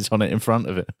pisses on it in front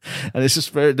of it, and it's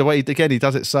just the way he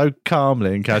does it so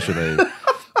calmly and casually.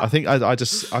 I think I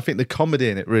think the comedy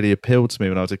in it really appealed to me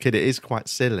when I was a kid. It is quite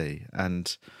silly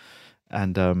and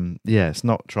it's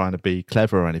not trying to be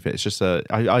clever or anything. It's just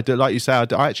I do, like you say,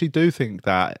 I actually do think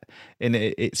that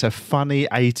it's a funny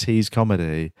 80s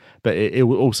comedy, but it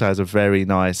also has a very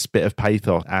nice bit of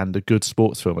pathos and a good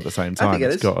sports film at the same time.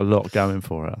 It's got a lot going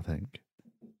for it,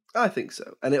 I think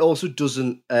so. And it also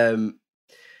doesn't a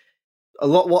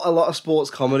lot of sports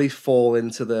comedies fall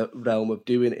into the realm of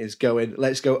doing is going,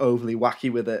 let's go overly wacky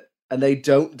with it. And they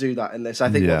don't do that in this. I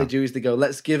think what they do is they go,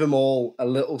 let's give them all a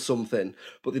little something,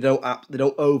 but they don't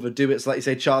overdo it. So like you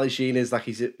say, Charlie Sheen is like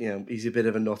he's a bit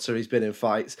of a nutter. He's been in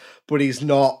fights, but he's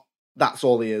not. That's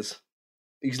all he is.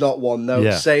 He's not one note.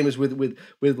 Yeah. Same as with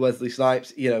Wesley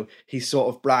Snipes. He's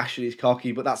sort of brash and he's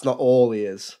cocky, but that's not all he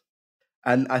is.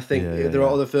 And I think there are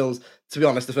other films. To be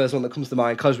honest, the first one that comes to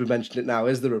mind, because we mentioned it now,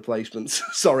 is The Replacements.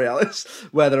 Sorry, Alice.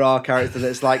 Where there are characters,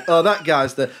 it's like, oh, that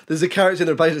guy's there's a character in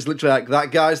The Replacements, literally like, that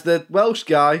guy's the Welsh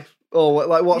guy. Or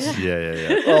like, what's...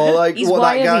 Yeah. Or like, he's what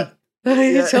wiry. That guy...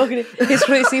 You're talking... He's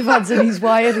Tracy Vance and he's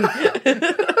wiry.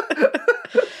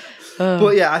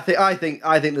 But yeah, I think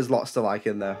there's lots to like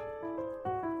in there.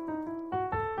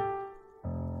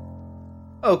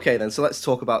 Okay, then, so let's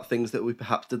talk about things that we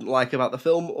perhaps didn't like about the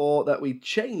film or that we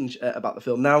change about the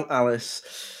film. Now, Alice,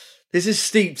 this is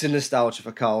steeped in nostalgia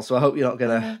for Carl, so I hope you're not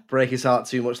going to break his heart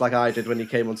too much like I did when you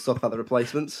came on to talk about The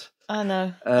Replacements. I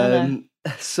know.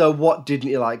 So what didn't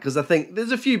you like? Because I think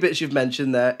there's a few bits you've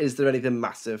mentioned there. Is there anything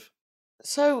massive?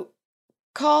 So,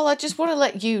 Carl, I just want to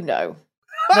let you know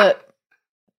that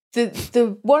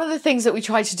the one of the things that we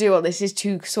try to do on this is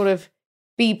to sort of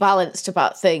be balanced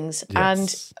about things.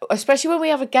 Yes. And especially when we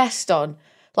have a guest on,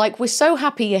 like, we're so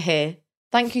happy you're here.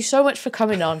 Thank you so much for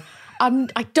coming on.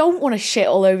 I don't want to shit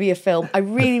all over your film. I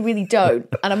really, really don't.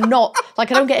 And I'm not,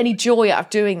 like, I don't get any joy out of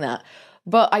doing that.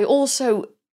 But I also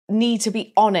need to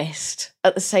be honest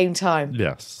at the same time.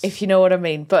 Yes. If you know what I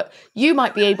mean. But you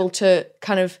might be able to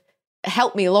kind of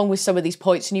help me along with some of these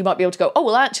points, and you might be able to go, oh,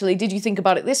 well, actually, did you think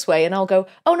about it this way? And I'll go,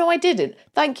 oh, no, I didn't.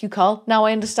 Thank you, Carl. Now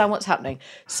I understand what's happening.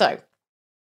 So,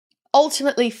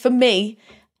 ultimately, for me,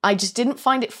 I just didn't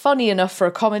find it funny enough for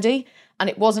a comedy, and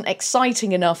it wasn't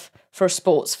exciting enough for a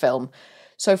sports film.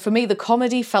 So for me, the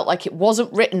comedy felt like it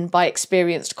wasn't written by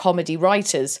experienced comedy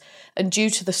writers, and due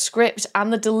to the script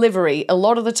and the delivery, a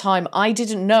lot of the time I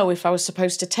didn't know if I was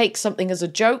supposed to take something as a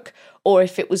joke or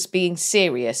if it was being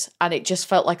serious, and it just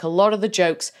felt like a lot of the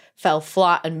jokes fell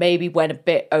flat and maybe went a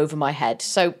bit over my head.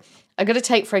 So I'm going to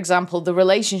take, for example, the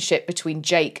relationship between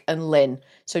Jake and Lynn.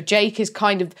 So Jake is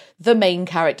kind of the main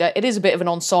character. It is a bit of an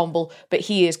ensemble, but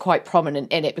he is quite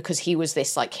prominent in it because he was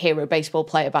this like hero baseball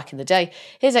player back in the day.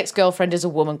 His ex-girlfriend is a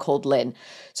woman called Lynn.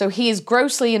 So he is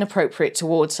grossly inappropriate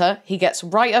towards her. He gets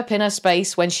right up in her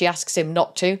space when she asks him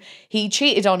not to. He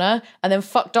cheated on her and then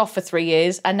fucked off for 3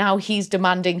 years, and now he's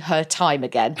demanding her time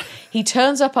again. He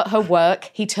turns up at her work,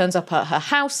 he turns up at her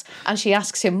house, and she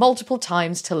asks him multiple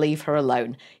times to leave her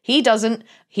alone. He doesn't.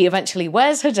 He eventually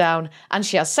wears her down and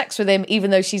she has sex with him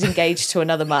even though she's engaged to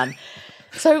another man.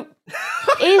 So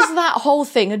is that whole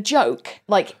thing a joke?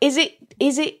 Like, is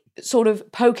it sort of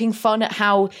poking fun at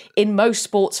how in most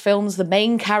sports films the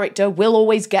main character will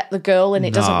always get the girl and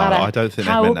it doesn't matter I don't think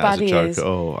how they meant that bad as a joke is. at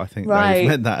all. I think they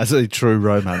meant that as a true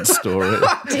romance story.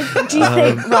 Do you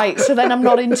think? Right, so then I'm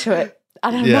not into it.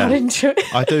 And I'm not into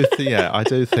it. I do think,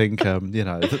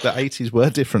 the 80s were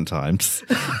different times.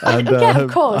 And, yeah,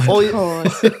 of course. All you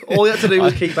had to do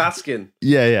was keep asking.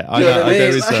 Yeah.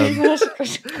 That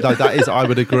is, I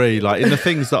would agree. Like, in the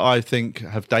things that I think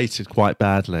have dated quite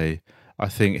badly, I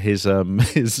think his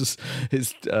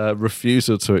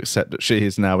refusal to accept that she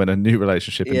is now in a new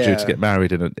relationship and due to get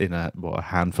married in a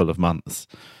handful of months.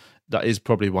 That is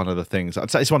probably one of the things. I'd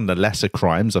say it's one of the lesser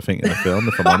crimes, I think, in the film,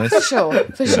 if I'm honest. For sure.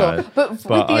 But with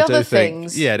the other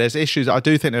things... Yeah, there's issues. I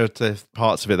do think there's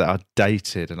parts of it that are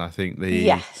dated, and I think but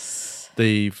I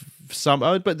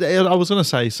was going to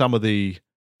say some of the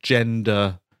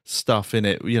gender stuff in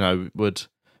it, would...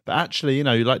 But actually,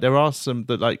 like there are some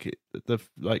that the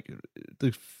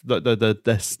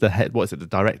head, what is it, the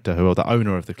director or the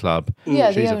owner of the club.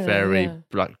 Yeah, she's a very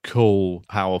like cool,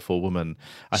 powerful woman.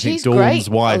 I think Dawn's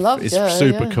wife is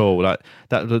super cool. Like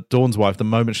that, Dawn's wife, the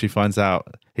moment she finds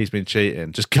out he's been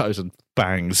cheating, just goes and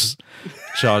bangs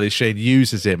Charlie Sheen,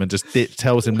 uses him and just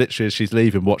tells him literally as she's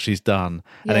leaving what she's done,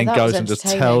 and then goes and just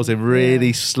tells him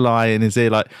really sly in his ear.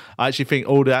 Like, I actually think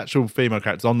all the actual female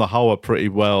characters on the whole are pretty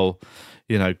well,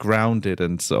 you know, grounded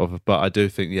and sort of, but I do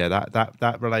think,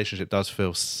 that relationship does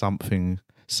feel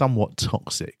somewhat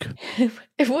toxic.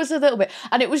 It was a little bit,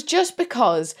 and it was just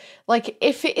because, like,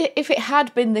 if it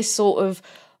had been this sort of,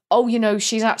 oh, you know,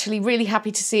 she's actually really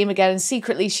happy to see him again, and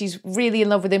secretly she's really in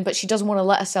love with him, but she doesn't want to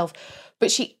let herself. But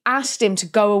she asked him to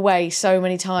go away so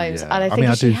many times, and I think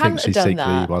if she hadn't done that,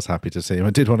 secretly was happy to see him.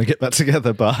 I did want to get back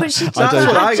together, but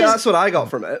that's what I got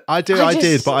from it. I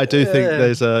did, but I do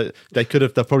think they could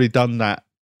have probably done that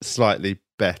slightly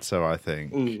better, I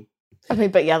think. I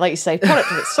mean, but yeah, like you say,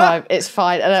 product of its time, it's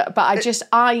fine. But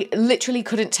I literally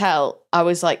couldn't tell. I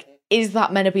was like, is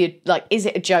that meant to be is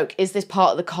it a joke? Is this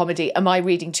part of the comedy? Am I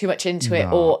reading too much into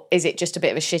it, or is it just a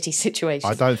bit of a shitty situation?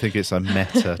 I don't think it's a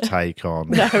meta take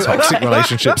on toxic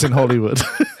relationships in Hollywood.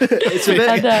 It's a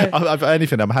bit. If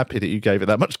anything, I'm happy that you gave it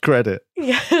that much credit.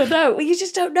 Yeah, no, you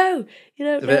just don't know. You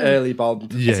know, it's a bit early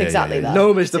Bond. Yeah, it's exactly that.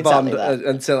 No, Mr. Bond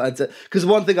until because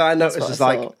one thing I noticed is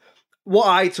like. What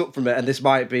I took from it, and this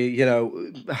might be, you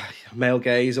know, male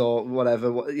gaze or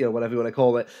whatever, you know, whatever you want to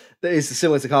call it, that is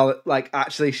similar to Carl. Like,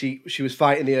 actually, she was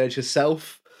fighting the urge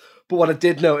herself. But what I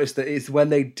did notice that is when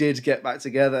they did get back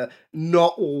together,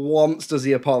 not once does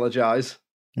he apologise.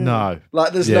 No,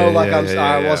 like there's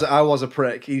I was a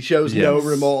prick. He shows no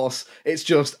remorse. It's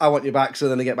just I want you back, so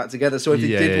then they get back together. So if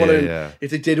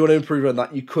they did want to improve on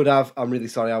that, you could have. I'm really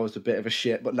sorry, I was a bit of a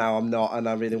shit, but now I'm not, and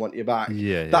I really want you back.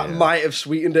 That might have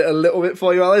sweetened it a little bit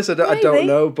for you, Alice. I don't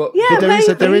know, but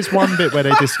there is one bit where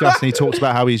they discuss and he talks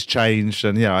about how he's changed,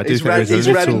 and I do think there's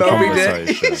a little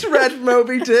conversation. He's Red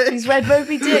Moby Dick. He's Red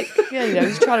Moby Dick. Yeah, you know,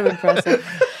 he's trying to impress him.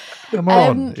 Come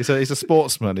on, he's a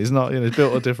sportsman. He's not, he's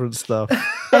built of different stuff.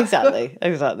 Exactly.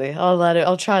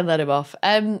 I'll try and let him off.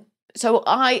 So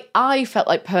I felt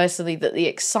like personally that the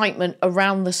excitement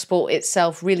around the sport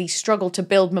itself really struggled to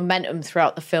build momentum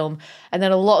throughout the film, and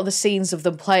then a lot of the scenes of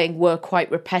them playing were quite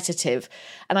repetitive.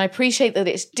 And I appreciate that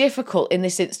it's difficult in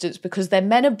this instance because they're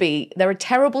a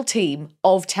terrible team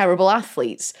of terrible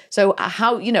athletes. So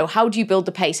how do you build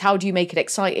the pace? How do you make it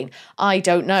exciting? I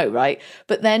don't know, right?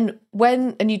 But then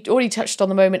and you already touched on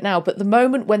the moment now, but the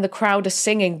moment when the crowd are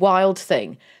singing Wild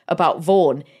Thing about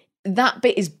Vaughn, that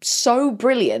bit is so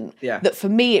brilliant that for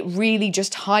me it really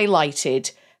just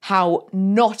highlighted how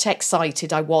not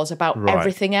excited I was about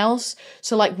everything else.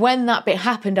 So like when that bit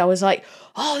happened, I was like,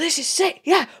 oh, this is sick.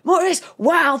 Yeah, more of this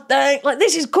Wild Thing. Like,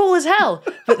 this is cool as hell.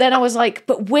 But then I was like,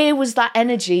 but where was that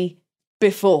energy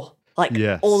before? Like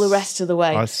all the rest of the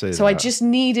way. I see so I just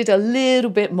needed a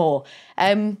little bit more.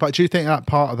 But do you think that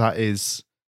part of that is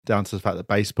down to the fact that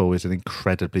baseball is an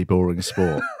incredibly boring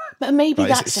sport? But maybe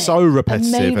that's it's so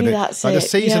repetitive. Maybe that's the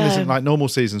season isn't like normal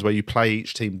seasons where you play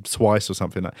each team twice or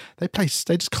something. Like they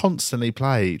just constantly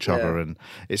play each other, and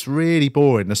it's really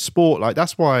boring. The sport, like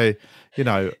that's why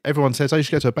everyone says, "Oh, you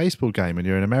should go to a baseball game," when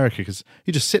you're in America because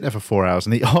you just sit there for 4 hours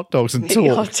and eat hot dogs and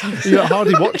talk. You're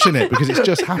hardly watching it because it's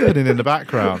just happening in the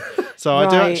background. So I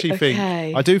do actually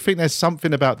think there's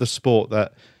something about the sport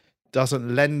that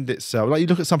doesn't lend itself. Like you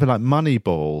look at something like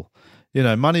Moneyball.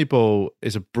 Moneyball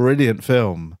is a brilliant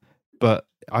film. But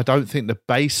I don't think the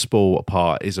baseball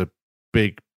part is a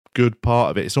good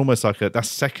part of it. It's almost like that's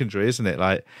secondary, isn't it?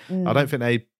 Like I don't think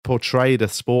they portray the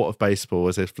sport of baseball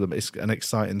as if it's an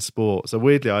exciting sport. So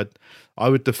weirdly, I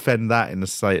would defend that in the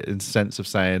sense of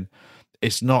saying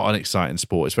it's not an exciting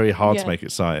sport. It's very hard to make it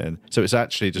exciting. So it's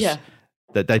actually just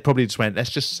that they probably just went,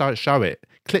 let's just show it,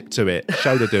 clip to it,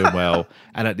 show they're doing well,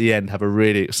 and at the end have a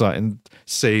really exciting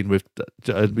scene with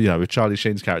with Charlie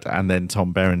Sheen's character and then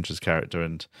Tom Berenger's character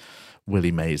and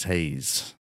Willie Mays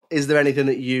Hayes. Is there anything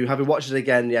that have you watched it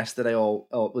again yesterday or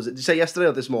was it? Did you say yesterday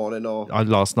or this morning or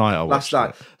last night? Last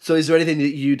night. So is there anything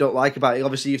that you don't like about it?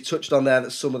 Obviously, you've touched on there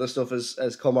that some of the stuff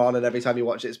has come on, and every time you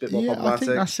watch it, it's a bit more problematic. I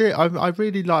think that's it. I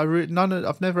really like.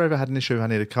 I've never ever had an issue with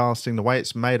any of the casting, the way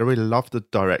it's made. I really love the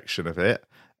direction of it,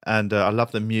 and I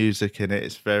love the music in it.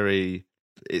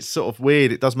 It's sort of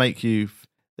weird. It does make you.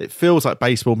 It feels like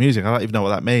baseball music. I don't even know what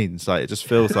that means. Like it just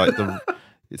feels like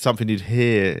it's something you'd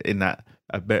hear in that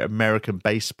American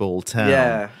baseball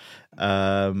town.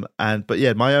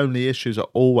 But my only issues are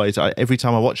always every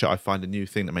time I watch it, I find a new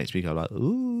thing that makes me go like,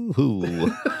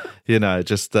 ooh,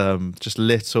 just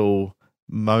little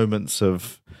moments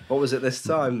of. What was it this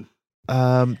time?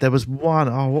 There was one.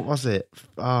 Oh, what was it?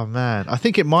 Oh man, I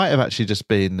think it might have actually just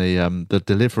been the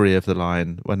delivery of the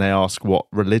line when they ask what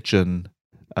religion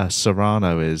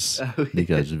Serrano is. Oh, yeah. He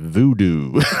goes,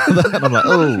 voodoo. And I'm like,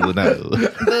 oh, no.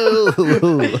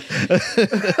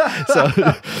 So,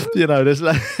 there's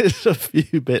a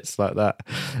few bits like that.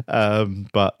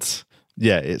 But,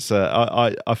 yeah, it's.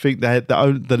 I think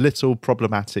the little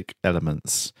problematic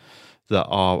elements that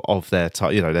are of their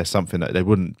time, there's something that they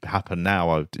wouldn't happen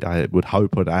now, I would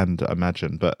hope and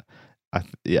imagine. But,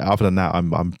 other than that,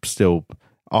 I'm still,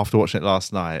 after watching it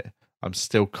last night, I'm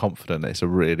still confident it's a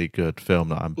really good film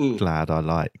that I'm glad I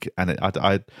like, and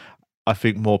I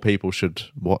think more people should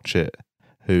watch it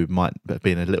who might have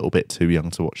been a little bit too young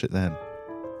to watch it then.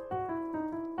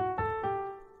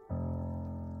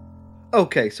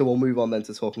 Okay, so we'll move on then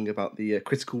to talking about the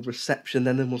critical reception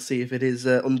then, and we'll see if it is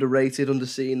underrated,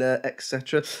 underseen,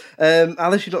 etc.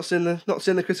 Alice, you've not seen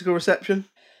the critical reception?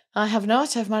 I have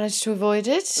not. I've managed to avoid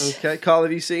it. Okay, Carl,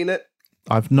 have you seen it?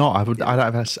 I've not. I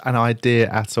don't have an idea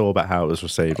at all about how it was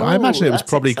received. I imagine it was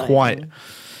probably exciting.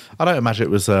 I don't imagine it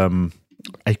was a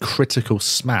critical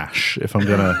smash. If I'm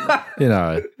gonna,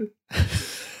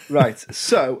 Right.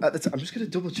 So at the time, I'm just going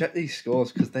to double check these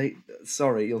scores because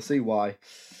you'll see why.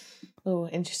 Oh,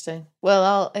 interesting.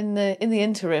 Well, in the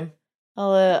interim,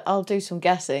 I'll do some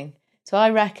guessing. So I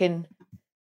reckon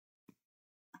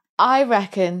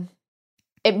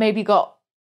it maybe got.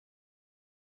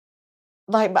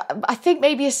 I think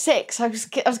maybe a 6. I was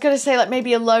going to say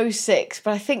maybe a low 6,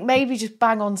 but I think maybe just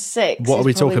bang on 6. What are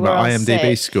we talking about?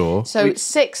 IMDb score? So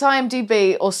 6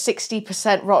 IMDb or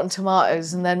 60% Rotten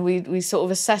Tomatoes, and then we sort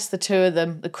of assess the two of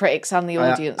them, the critics and the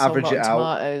audience, on Rotten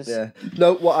Tomatoes. Yeah.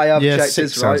 No, what I have checked 6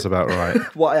 is right. sounds about right.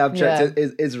 What I have checked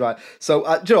is right. So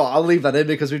do you know what? I'll leave that in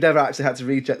because we've never actually had to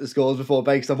recheck the scores before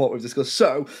based on what we've discussed.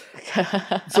 So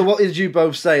what did you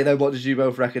both say? Then what did you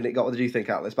both reckon it got? What did you think,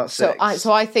 Atlas? About 6.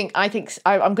 So I think.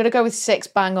 I'm going to go with 6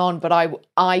 bang on, but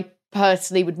I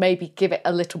personally would maybe give it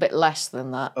a little bit less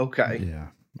than that. Okay. Yeah,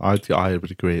 I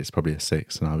would agree it's probably a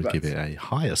 6, and I would give it a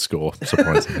higher score,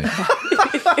 surprisingly.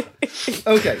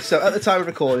 Okay, so at the time of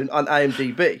recording on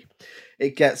IMDb,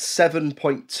 it gets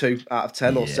 7.2 out of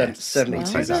 10 or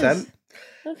 72%.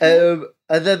 Okay.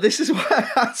 And then this is why I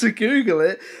had to Google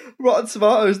it. Rotten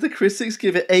Tomatoes, the critics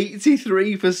give it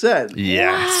 83%.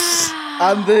 Yes. Wow.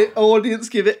 And the audience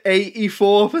give it 84%.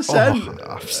 Oh my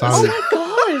god!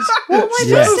 What am I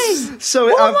missing? So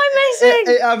what am I missing?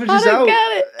 It averages out.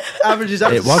 Get it. Averages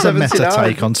out. It was 79. A meta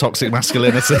take on toxic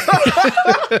masculinity.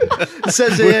 It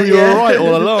says here, you were right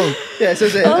all along. Yeah, it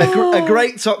says here, a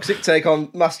great toxic take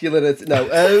on masculinity. No,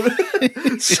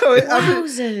 so it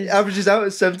averages out at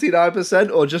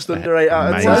 79% or just under 8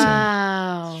 out of 10.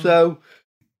 Wow. So.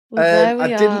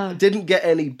 I didn't get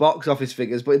any box office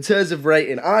figures, but in terms of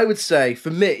rating, I would say for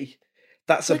me,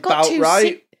 that's about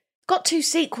right. Got 2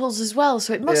 sequels as well,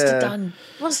 so it must have done.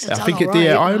 I think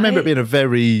I remember it being a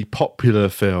very popular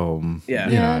film.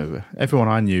 Yeah, everyone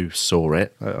I knew saw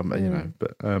it. But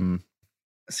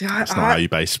see, that's not how you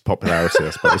base popularity. I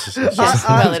suppose.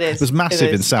 Well, it is. It was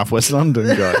massive in Southwest London,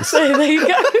 guys. There you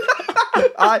go.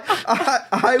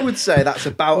 I would say that's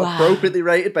about appropriately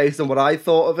rated based on what I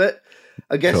thought of it.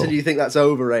 I'm guessing you think that's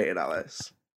overrated,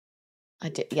 Alice. I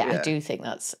do think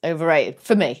that's overrated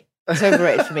for me. It's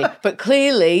overrated for me. But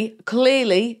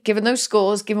clearly, given those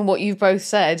scores, given what you've both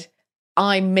said,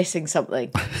 I'm missing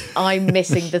something. I'm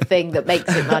missing the thing that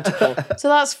makes it magical. So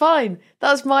that's fine.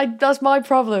 That's my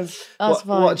problem. That's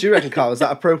fine. What do you reckon, Carl? Is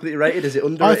that appropriately rated? Is it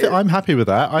underrated? I'm happy with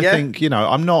that. I think,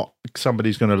 I'm not somebody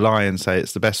who's going to lie and say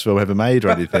it's the best film ever made or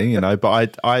anything,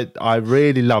 but I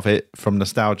really love it from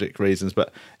nostalgic reasons.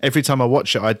 But every time I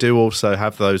watch it, I do also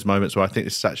have those moments where I think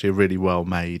this is actually a really well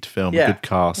made film, a good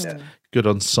cast, good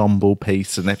ensemble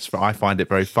piece, and I find it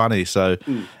very funny. So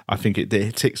I think it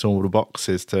ticks all the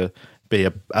boxes to be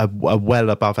a well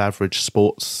above average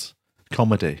sports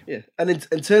comedy. Yeah, and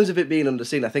in terms of it being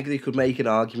underseen, I think you could make an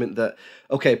argument that,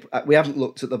 okay, we haven't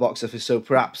looked at the box office, so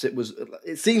perhaps it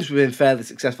seems to have been fairly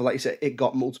successful. Like you said, it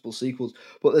got multiple sequels,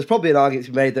 but there's probably an argument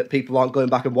to be made that people aren't going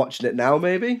back and watching it now,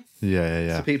 maybe?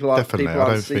 Yeah. So people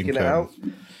aren't seeking it out?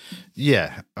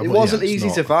 Yeah. It wasn't easy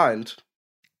to find.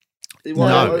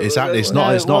 No, exactly. It's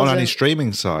not on any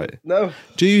streaming site. No.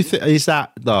 Do you think, is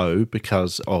that though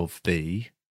because of the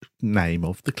name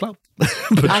of the club?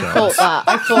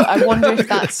 I wonder if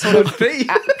that's sort of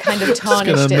kind of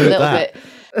tarnished it a little bit.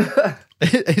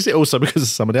 Is it also because of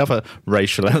some of the other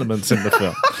racial elements in the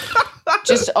film?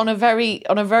 just on a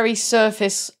very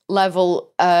surface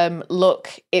level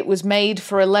look, it was made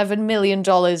for $11 million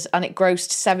and it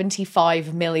grossed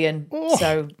 $75 million.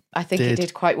 So I think it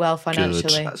did quite well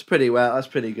financially. That's pretty well. That's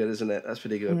pretty good, isn't it? That's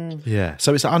pretty good. Yeah.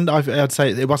 So it's I'd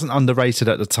say it wasn't underrated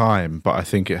at the time, but I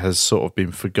think it has sort of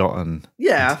been forgotten.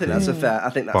 Yeah, I think that's a fair. I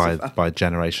think that's by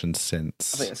generations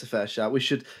since. I think that's a fair shout. We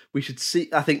should see.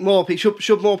 I think more people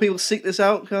should more people seek this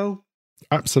out, Carl.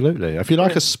 Absolutely. If you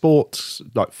like a sports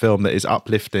like film that is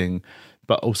uplifting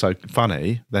but also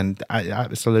funny, then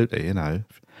absolutely, you know,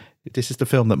 this is the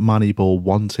film that Moneyball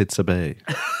wanted to be.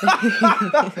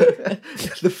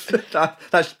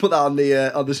 Let's put that on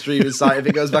the streaming site if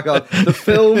it goes back on. The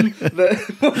film that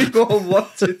Moneyball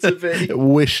wanted to be. It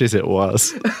wishes it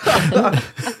was.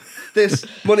 This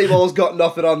Moneyball's got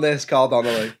nothing on this, Carl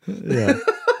Donnelly. Yeah.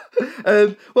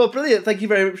 Well, brilliant. Thank you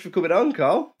very much for coming on,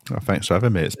 Carl. Oh, thanks for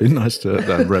having me. It's been nice to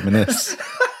reminisce.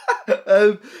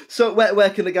 So where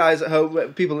can the guys at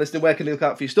home, people listening, where can they look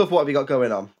out for your stuff? What have you got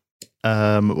going on?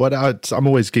 I'm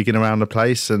always gigging around the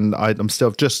place, and I'm still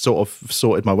just sort of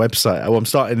sorted my website. Well, I'm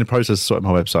starting the process of sorting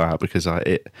my website out because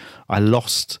I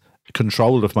lost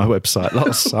control of my website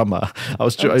last summer. It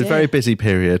was a very busy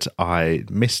period. I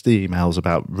missed the emails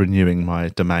about renewing my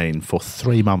domain for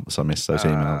 3 months. I missed those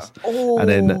emails, and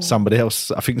then somebody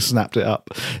else I think snapped it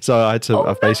up. So I've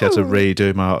basically had to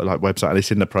redo my website, and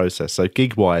it's in the process. So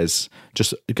gig wise,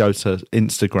 just go to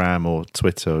Instagram or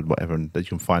Twitter or whatever, and you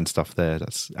can find stuff there.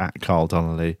 That's at Carl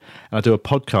Donnelly, and I do a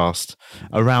podcast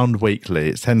around weekly.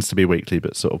 It tends to be weekly,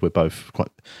 but sort of we're both quite,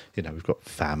 we've got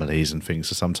families and things,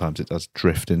 so sometimes it does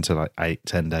drift into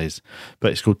 8-10 days.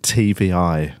 But it's called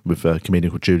TVI with a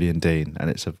comedian called Julian Dean, and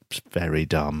it's a very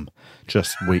dumb,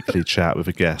 just weekly chat with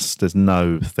a guest. There's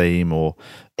no theme or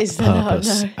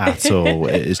purpose at all.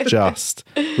 It is just,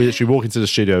 we literally walk into the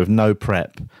studio with no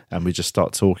prep, and we just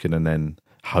start talking and then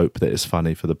hope that it's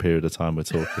funny for the period of time we're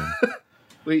talking.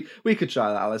 We could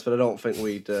try that, Alice, but I don't think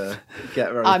we'd get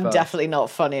very I'm far. Definitely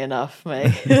not funny enough, mate.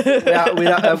 Have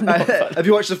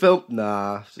you watched the film?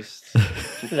 Nah,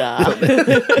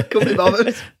 couldn't be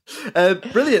bothered.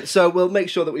 Brilliant. So we'll make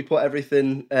sure that we put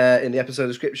everything in the episode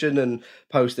description and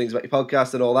post things about your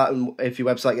podcast and all that. And if your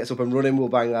website gets up and running, we'll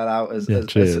bang that out as well.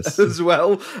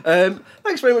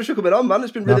 Thanks very much for coming on, man.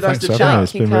 It's been really nice to chat.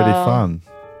 It's been really fun.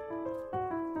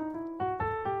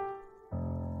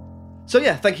 So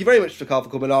yeah, thank you very much for Carl for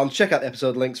coming on. Check out the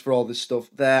episode links for all this stuff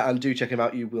there, and do check him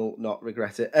out. You will not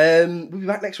regret it. We'll be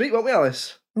back next week, won't we,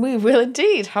 Alice? We will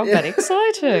indeed. How very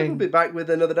exciting. We'll be back with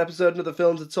another episode, another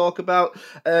film to talk about.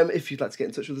 If you'd like to get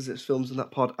in touch with us, it's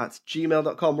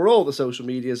filmsandthatpod@gmail.com. We're all the social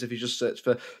medias. If you just search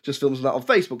for Just Films and That on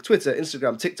Facebook, Twitter,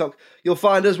 Instagram, TikTok, you'll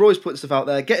find us. We're always putting stuff out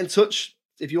there. Get in touch.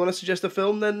 If you want to suggest a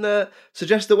film, then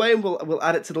suggest away and we'll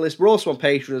add it to the list. We're also on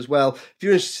Patreon as well. If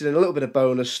you're interested in a little bit of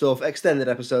bonus stuff, extended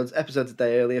episodes a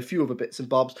day early, a few other bits and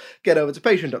bobs, get over to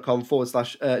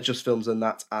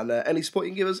patreon.com/justfilmsandthat, and any support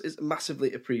you can give us is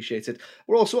massively appreciated.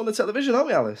 We're also on the television, aren't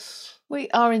we, Alice? We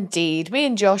are indeed. Me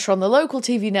and Josh are on the local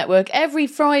TV network every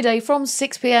Friday from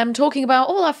 6 p.m, talking about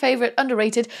all our favourite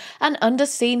underrated and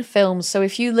underseen films. So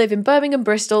if you live in Birmingham,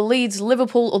 Bristol, Leeds,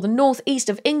 Liverpool or the north east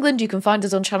of England, you can find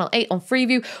us on Channel 8 on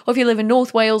Freeview. Or if you live in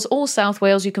North Wales or South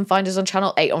Wales, you can find us on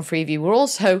Channel 8 on Freeview. We're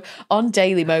also on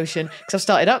Daily Motion because I've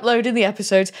started uploading the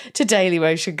episodes to Daily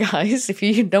Motion, guys, if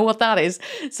you know what that is.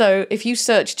 So if you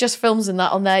search Just Films and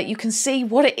That on there, you can see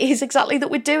what it is exactly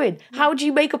that we're doing. How do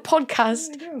you make a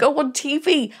podcast go on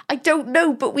TV? I don't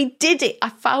know, but we did it. I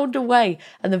found a way,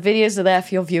 and the videos are there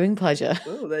for your viewing pleasure.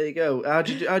 Oh, there you go. How'd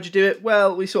you do it?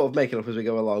 Well, we sort of make it up as we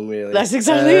go along, really. That's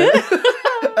exactly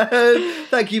it.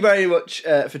 Thank you very much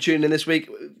for tuning in this week.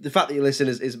 The fact that you listen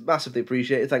is massively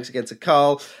appreciated. Thanks again to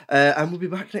Carl, and we'll be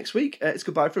back next week. It's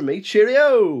goodbye from me.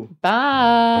 Cheerio.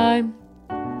 Bye.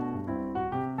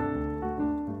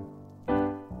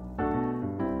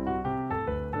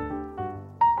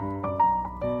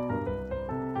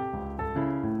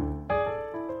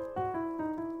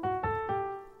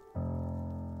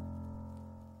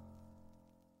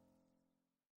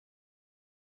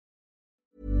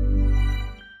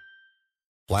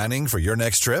 Planning for your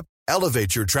next trip?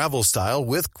 Elevate your travel style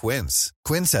with Quince.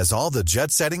 Quince has all the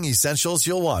jet-setting essentials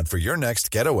you'll want for your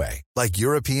next getaway, like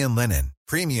European linen,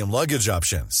 premium luggage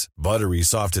options, buttery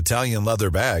soft Italian leather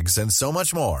bags, and so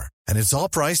much more. And it's all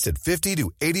priced at 50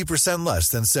 to 80% less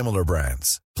than similar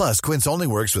brands. Plus, Quince only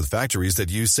works with factories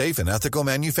that use safe and ethical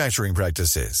manufacturing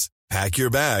practices. Pack your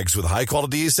bags with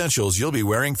high-quality essentials you'll be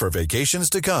wearing for vacations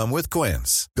to come with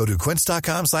Quince. Go to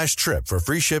quince.com/trip for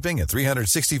free shipping and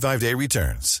 365-day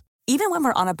returns. Even when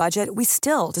we're on a budget, we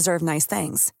still deserve nice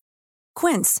things.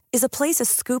 Quince is a place to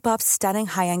scoop up stunning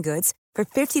high-end goods for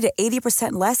 50 to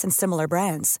 80% less than similar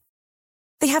brands.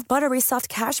 They have buttery soft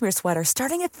cashmere sweaters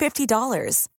starting at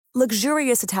 $50,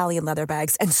 luxurious Italian leather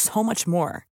bags, and so much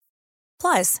more.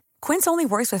 Plus, Quince only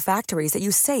works with factories that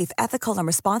use safe, ethical, and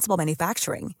responsible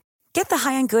manufacturing. Get the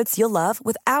high-end goods you'll love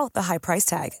without the high price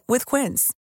tag with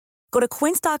Quince. Go to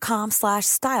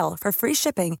quince.com/style for free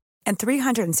shipping and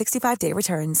 365-day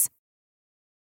returns.